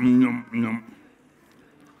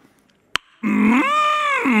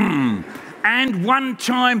 And one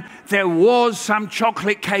time there was some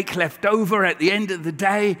chocolate cake left over at the end of the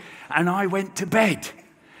day, and I went to bed.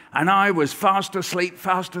 And I was fast asleep.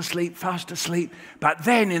 But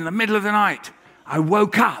then in the middle of the night, I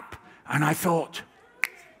woke up and I thought,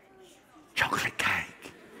 chocolate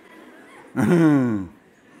cake.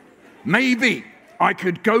 Maybe I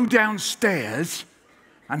could go downstairs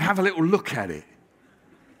and have a little look at it.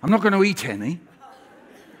 I'm not going to eat any.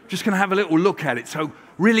 Just going to have a little look at it. So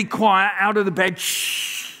really quiet, out of the bed.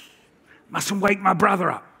 Shh. Mustn't wake my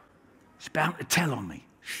brother up. He's bound to tell on me.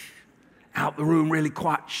 Out the room, really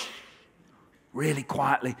quiet, shh, really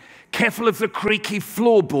quietly. Careful of the creaky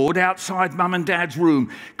floorboard outside Mum and Dad's room,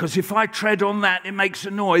 because if I tread on that, it makes a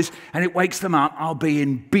noise and it wakes them up. I'll be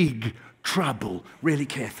in big trouble. Really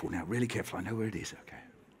careful now, really careful. I know where it is,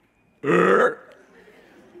 okay.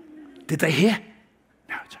 Did they hear?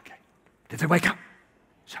 No, it's okay. Did they wake up?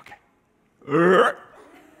 It's okay.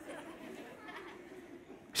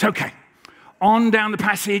 It's okay. On down the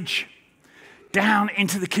passage, down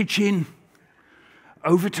into the kitchen,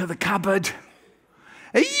 over to the cupboard.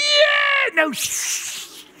 Yeah, no,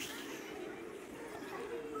 shh.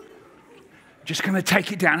 Just going to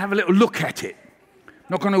take it down, have a little look at it.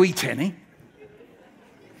 Not going to eat any.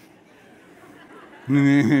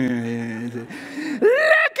 Look at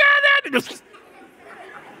that.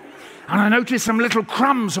 And I noticed some little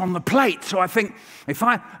crumbs on the plate. So I think if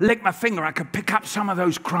I lick my finger, I could pick up some of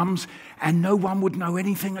those crumbs and no one would know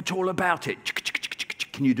anything at all about it.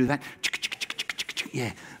 Can you do that?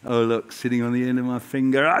 Yeah. Oh, look, sitting on the end of my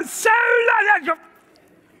finger. I so like that.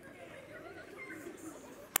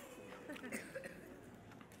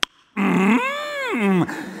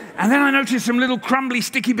 And then I noticed some little crumbly,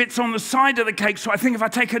 sticky bits on the side of the cake. So I think if I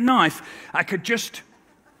take a knife, I could just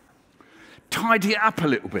tidy it up a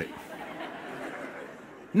little bit.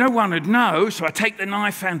 No one would know, so I take the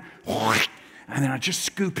knife and then I just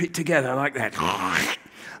scoop it together like that. Oh,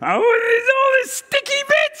 there's all these sticky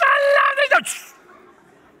bits. I love it.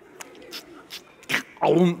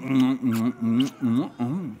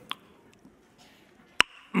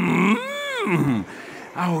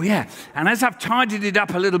 Oh, yeah. And as I've tidied it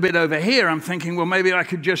up a little bit over here, I'm thinking, well, maybe I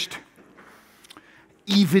could just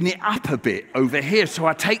even it up a bit over here. So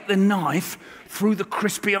I take the knife through the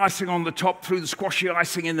crispy icing on the top, through the squashy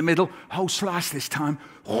icing in the middle, whole slice this time.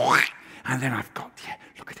 And then I've got, yeah,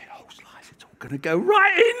 look at it, whole slice. It's all going to go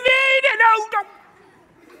right in there.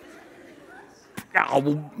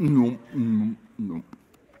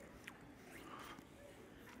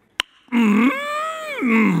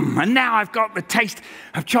 And now I've got the taste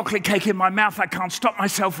of chocolate cake in my mouth. I can't stop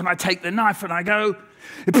myself, and I take the knife and I go.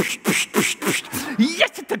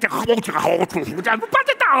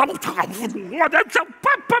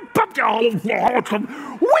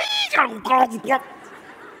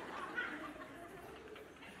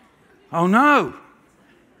 Oh no,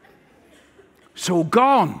 it's all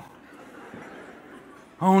gone.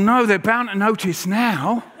 Oh no, they're bound to notice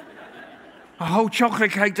now. A whole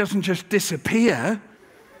chocolate cake doesn't just disappear.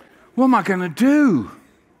 What am I going to do?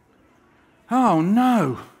 Oh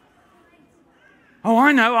no. Oh,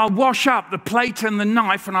 I know, I'll wash up the plate and the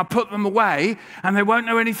knife and I'll put them away and they won't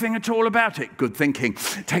know anything at all about it. Good thinking.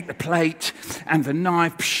 Take the plate and the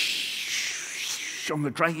knife, on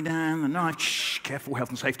the drainer and the knife, careful, health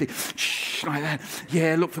and safety, like that.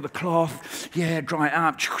 Yeah, look for the cloth. Yeah, dry it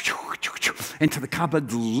up. Into the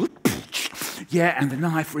cupboard. Yeah, and the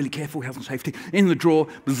knife, really careful, health and safety. In the drawer.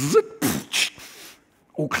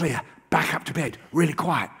 All clear. Back up to bed. Really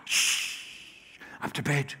quiet. Up to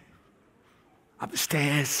bed. Up the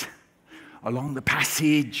stairs, along the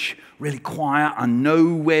passage, really quiet. I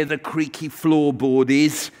know where the creaky floorboard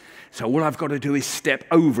is, so all I've got to do is step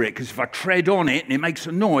over it, because if I tread on it and it makes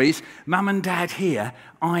a noise, Mum and Dad hear,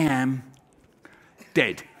 I am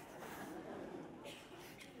dead.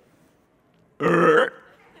 Did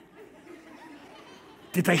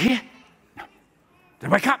they hear? No. Did they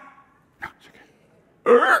wake up? No, it's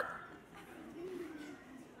okay.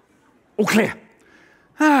 All clear.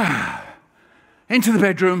 Into the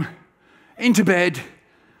bedroom, into bed,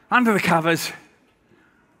 under the covers.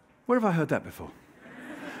 Where have I heard that before?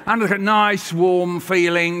 Under the nice, warm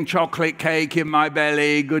feeling, chocolate cake in my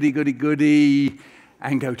belly, goody, goody, goody,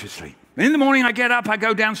 and go to sleep. In the morning, I get up, I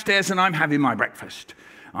go downstairs, and I'm having my breakfast.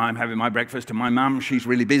 I'm having my breakfast, and my mum, she's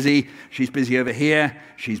really busy. She's busy over here.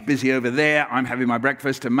 She's busy over there. I'm having my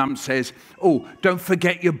breakfast, and Mum says, oh, don't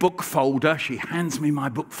forget your book folder. She hands me my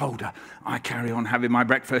book folder. I carry on having my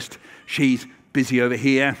breakfast. She's busy over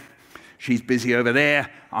here. She's busy over there.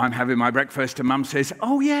 I'm having my breakfast, and Mum says,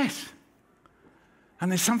 oh, yes. And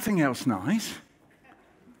there's something else nice.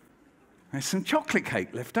 There's some chocolate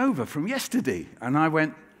cake left over from yesterday. And I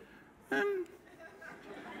went, no,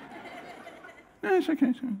 it's okay.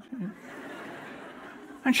 It's okay.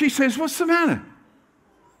 And she says, what's the matter?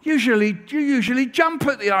 You usually jump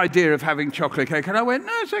at the idea of having chocolate cake. And I went,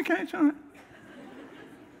 no, it's okay, it's all right.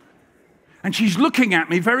 And she's looking at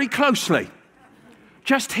me very closely.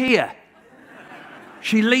 Just here.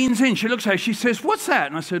 She leans in, she looks at her, she says, what's that?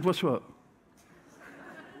 And I said, what's what?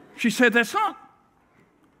 She said, that's not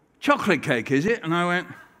chocolate cake, is it? And I went,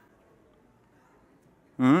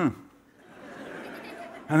 oh.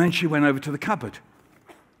 And then she went over to the cupboard.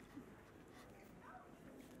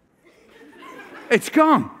 It's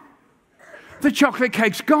gone. The chocolate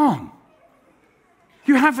cake's gone.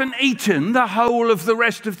 You haven't eaten the whole of the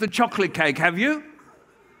rest of the chocolate cake, have you?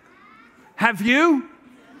 Have you?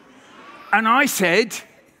 And I said,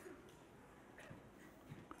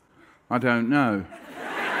 I don't know.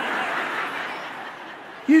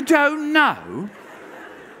 You don't know?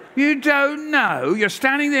 You don't know. You're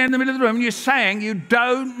standing there in the middle of the room and you're saying you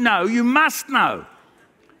don't know. You must know.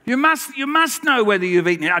 You must know whether you've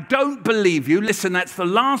eaten it. I don't believe you. Listen, that's the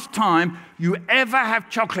last time you ever have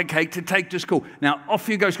chocolate cake to take to school. Now, off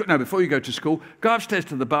you go. No, before you go to school, go upstairs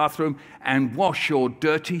to the bathroom and wash your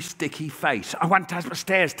dirty, sticky face. I went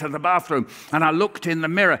upstairs to the bathroom and I looked in the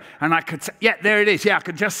mirror and I could say, yeah, there it is. Yeah, I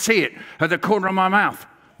could just see it at the corner of my mouth.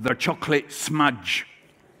 the chocolate smudge,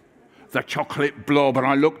 the chocolate blob. And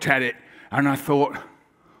I looked at it and I thought,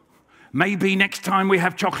 maybe next time we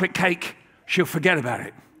have chocolate cake, she'll forget about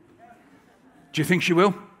it. Do you think she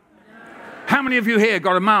will? How many of you here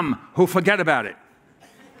got a mum who'll forget about it?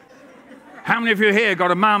 How many of you here got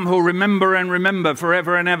a mum who'll remember and remember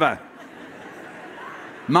forever and ever?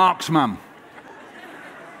 Mark's mum.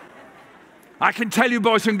 I can tell you,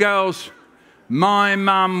 boys and girls, my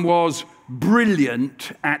mum was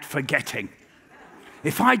brilliant at forgetting.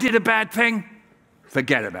 If I did a bad thing,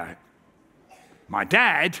 forget about it. My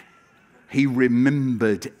dad, he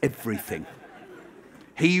remembered everything.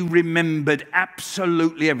 He remembered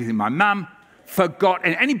absolutely everything. My mum forgot.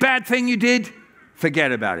 And any bad thing you did,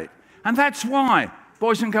 forget about it. And that's why,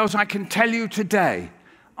 boys and girls, I can tell you today,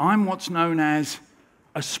 I'm what's known as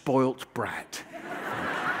a spoilt brat.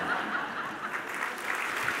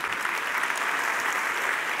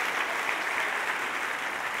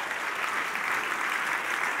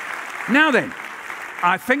 Now then,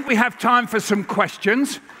 I think we have time for some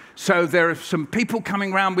questions. So there are some people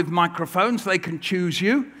coming around with microphones. They can choose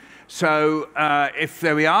you. So if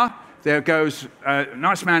there we are, there goes a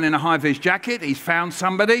nice man in a high-vis jacket. He's found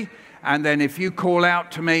somebody. And then if you call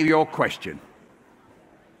out to me your question.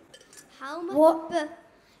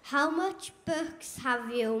 How much books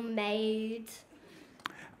have you made?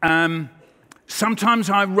 Sometimes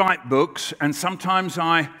I write books, and sometimes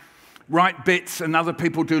I write bits, and other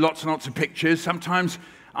people do lots and lots of pictures. Sometimes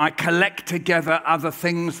I collect together other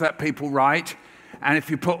things that people write, and if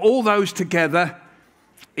you put all those together,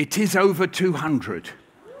 it is over 200.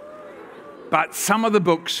 But some of the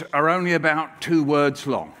books are only about 2 words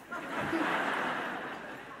long.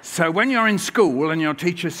 So when you're in school and your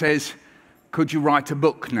teacher says, could you write a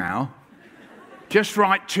book now? Just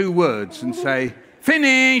write 2 words and say,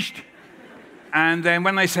 finished. And then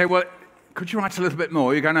when they say, well, could you write a little bit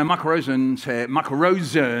more? You go, no, Michael Rosen,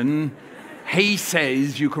 he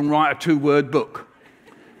says you can write a 2-word book.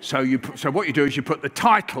 So what you do is you put the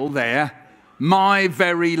title there, My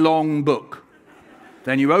Very Long Book.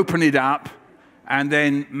 Then you open it up, and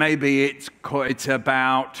then maybe it's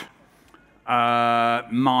about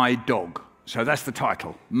my dog. So that's the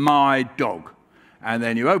title, My Dog. And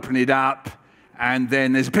then you open it up, and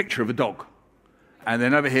then there's a picture of a dog. And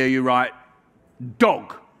then over here you write,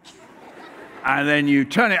 dog. And then you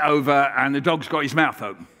turn it over, and the dog's got his mouth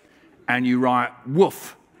open. And you write,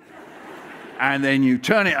 woof. And then you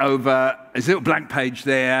turn it over, there's a little blank page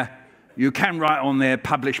there. You can write on there,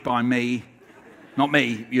 published by me. Not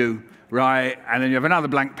me, you, right? And then you have another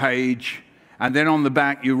blank page. And then on the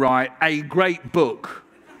back you write, a great book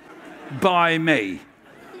by me.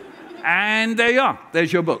 And there you are,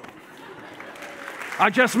 there's your book. I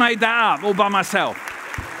just made that up all by myself.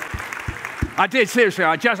 I did, seriously,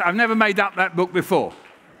 I've never made up that book before.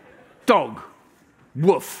 Dog,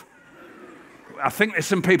 woof. I think there's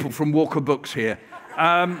some people from Walker Books here.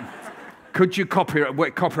 Could you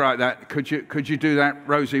copyright that? Could you do that?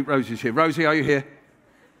 Rosie's here. Rosie, are you here?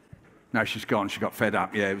 No, she's gone. She got fed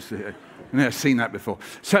up. Yeah, I've never seen that before.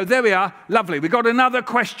 So there we are. Lovely. We got another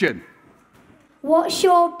question. What's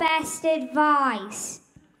your best advice?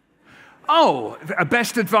 Oh, a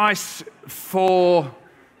best advice for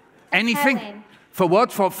anything? Poem. For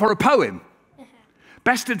what? For a poem?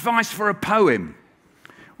 Best advice for a poem?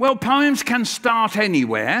 Well, poems can start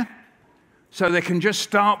anywhere. So they can just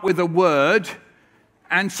start with a word.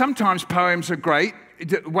 And sometimes poems are great.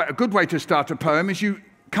 A good way to start a poem is you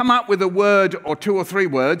come up with a word or 2 or 3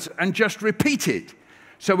 words and just repeat it.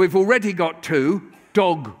 So we've already got 2,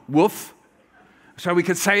 dog, woof. So we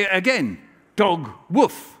could say it again, dog,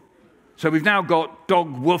 woof. So we've now got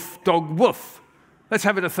dog, woof, dog, woof. Let's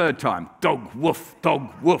have it a 3rd time. Dog, woof,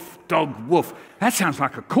 dog, woof, dog, woof. That sounds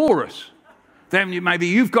like a chorus. Then maybe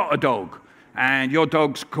you've got a dog, and your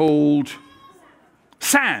dog's called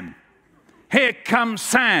Sam. Here comes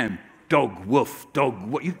Sam. Dog, woof, dog,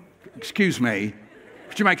 woof. Excuse me.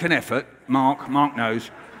 Could you make an effort? Mark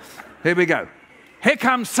knows. Here we go. Here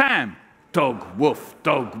comes Sam. Dog, woof,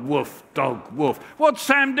 dog, woof, dog, woof. What's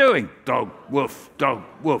Sam doing? Dog, woof, dog,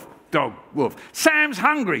 woof, dog, woof. Sam's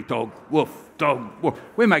hungry. Dog, woof, dog, woof.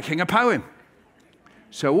 We're making a poem.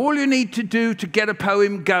 So all you need to do to get a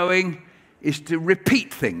poem going is to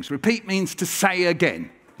repeat things. Repeat means to say again.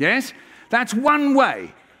 Yes? That's one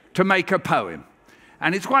way to make a poem.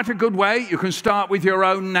 And it's quite a good way. You can start with your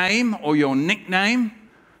own name or your nickname.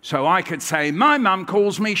 So I could say, my mum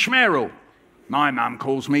calls me Schmerel. My mum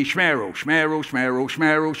calls me Schmerel. Schmerel, Schmerel,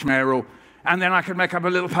 Schmerel, Schmerel. And then I could make up a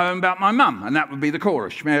little poem about my mum, and that would be the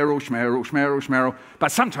chorus. Schmerel, Schmerel, Schmerel, Schmerel.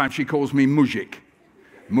 But sometimes she calls me Mujik.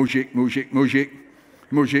 Mujik, Mujik, Mujik.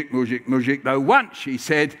 Mujik, mujik, mujik. Though once she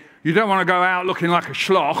said, you don't want to go out looking like a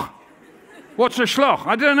schloch. What's a schloch?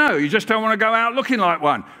 I don't know. You just don't want to go out looking like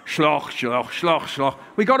one. Schloch, schloch, schloch, schloch.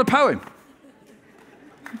 We got a poem.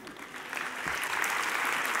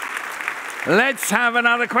 Let's have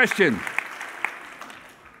another question.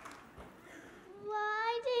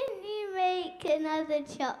 Why didn't you make another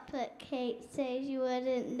chocolate cake so you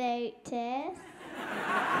wouldn't notice?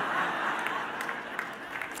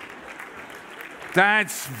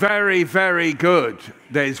 That's very, very good.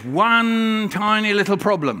 There's one tiny little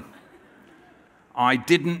problem. I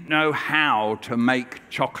didn't know how to make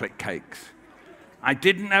chocolate cakes. I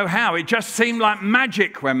didn't know how. It just seemed like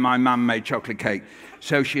magic when my mum made chocolate cake.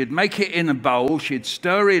 So she'd make it in a bowl, she'd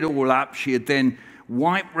stir it all up, she'd then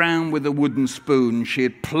wipe round with a wooden spoon,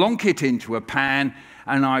 she'd plonk it into a pan,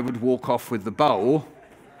 and I would walk off with the bowl.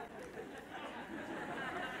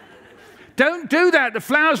 Don't do that, the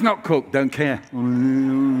flour's not cooked. Don't care.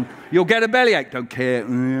 You'll get a bellyache. Don't care.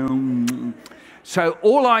 So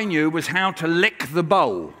all I knew was how to lick the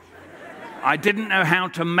bowl. I didn't know how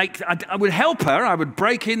to make... I would help her. I would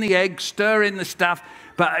break in the egg, stir in the stuff.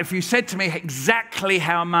 But if you said to me exactly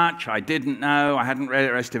how much, I didn't know. I hadn't read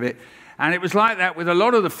the rest of it. And it was like that with a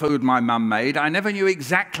lot of the food my mum made. I never knew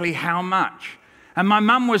exactly how much. And my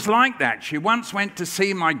mum was like that. She once went to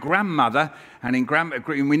see my grandmother, and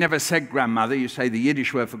we never said grandmother. You say the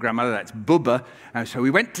Yiddish word for grandmother, that's Bubba. So we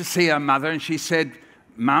went to see her mother, and she said,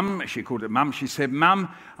 Mum, she called it Mum, she said,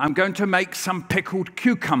 Mum, I'm going to make some pickled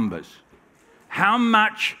cucumbers. How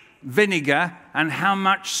much vinegar and how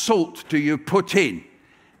much salt do you put in?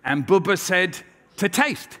 And Bubba said, to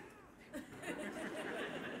taste.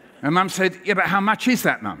 And Mum said, yeah, but how much is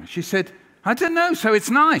that, Mum? She said, I don't know, so it's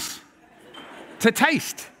nice. To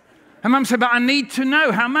taste. And Mum said, but I need to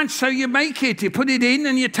know how much. So you make it, you put it in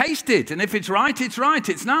and you taste it. And if it's right, it's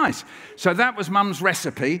nice. So that was Mum's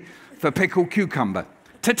recipe for pickled cucumber.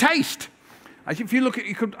 To taste. If you look at,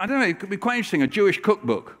 I don't know, it could be quite interesting, a Jewish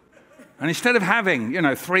cookbook. And instead of having,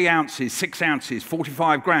 3 ounces, 6 ounces,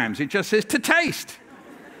 45 grams, it just says to taste.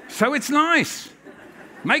 So it's nice.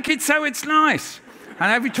 Make it so it's nice.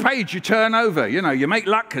 And every page you turn over, you make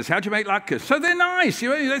latkes. How do you make latkes? So they're nice.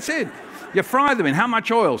 That's it. You fry them in how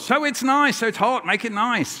much oil? So it's nice, so it's hot, make it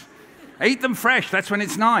nice. Eat them fresh, that's when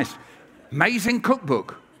it's nice. Amazing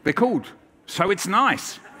cookbook. Be called So It's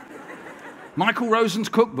Nice. Michael Rosen's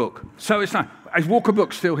cookbook. So it's nice. Is Walker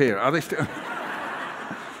Books still here? Are they still?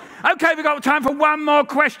 Okay, we've got time for one more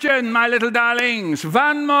question, my little darlings.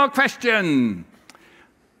 One more question.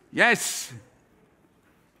 Yes?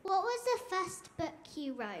 What was the first book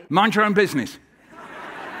you wrote? Mind Your Own Business.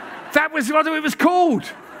 That was what it was called.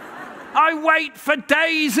 I wait for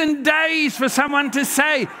days and days for someone to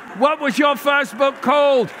say, what was your first book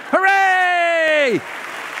called? Hooray!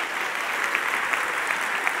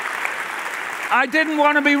 I didn't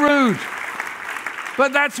want to be rude,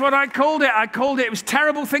 but that's what I called it. It was a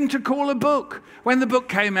terrible thing to call a book. When the book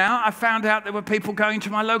came out, I found out there were people going to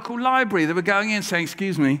my local library. They were going in saying,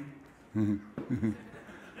 excuse me, can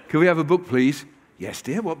we have a book, please? Yes,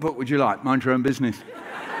 dear, what book would you like? Mind Your Own Business.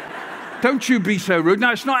 Don't you be so rude.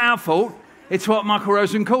 No, it's not our fault. It's what Michael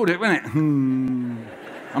Rosen called it, wasn't it?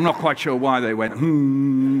 I'm not quite sure why they went,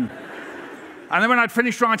 And then when I'd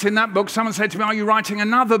finished writing that book, someone said to me, are you writing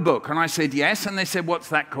another book? And I said, yes. And they said, what's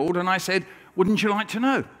that called? And I said, wouldn't you like to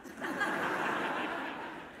know?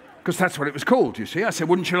 Because that's what it was called, you see. I said,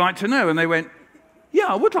 wouldn't you like to know? And they went, yeah,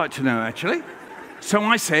 I would like to know, actually. So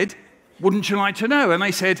I said, wouldn't you like to know? And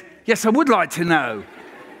they said, yes, I would like to know.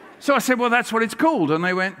 So I said, well, that's what it's called. And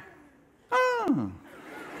they went, oh.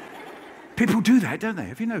 People do that, don't they?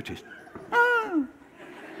 Have you noticed? Oh.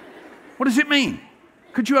 What does it mean?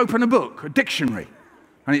 Could you open a book, a dictionary,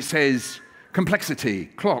 and it says complexity,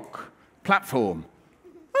 clock, platform?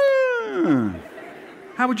 Oh.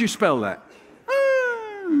 How would you spell that?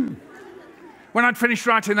 Oh. When I'd finished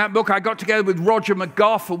writing that book, I got together with Roger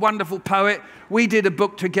McGough, a wonderful poet. We did a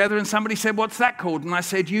book together, and somebody said, what's that called? And I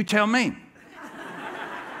said, you tell me.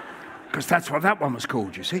 Because that's what that one was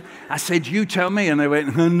called, you see. I said, you tell me. And they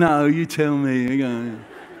went, oh, no, you tell me.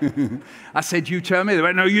 I said, you tell me. They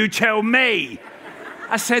went, no, you tell me.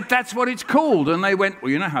 I said, that's what it's called. And they went,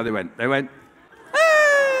 well, you know how they went. They went,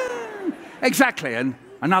 ah. Exactly. And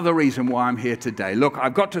another reason why I'm here today. Look,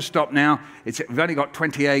 I've got to stop now. We've only got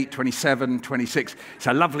 28, 27, 26. It's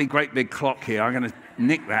a lovely, great big clock here. I'm going to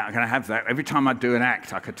nick that. I'm going to have that. Every time I do an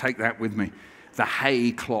act, I could take that with me. The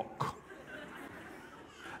Hay clock.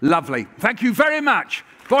 Lovely. Thank you very much.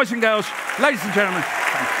 Boys and girls, ladies and gentlemen.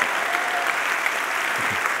 Thank you.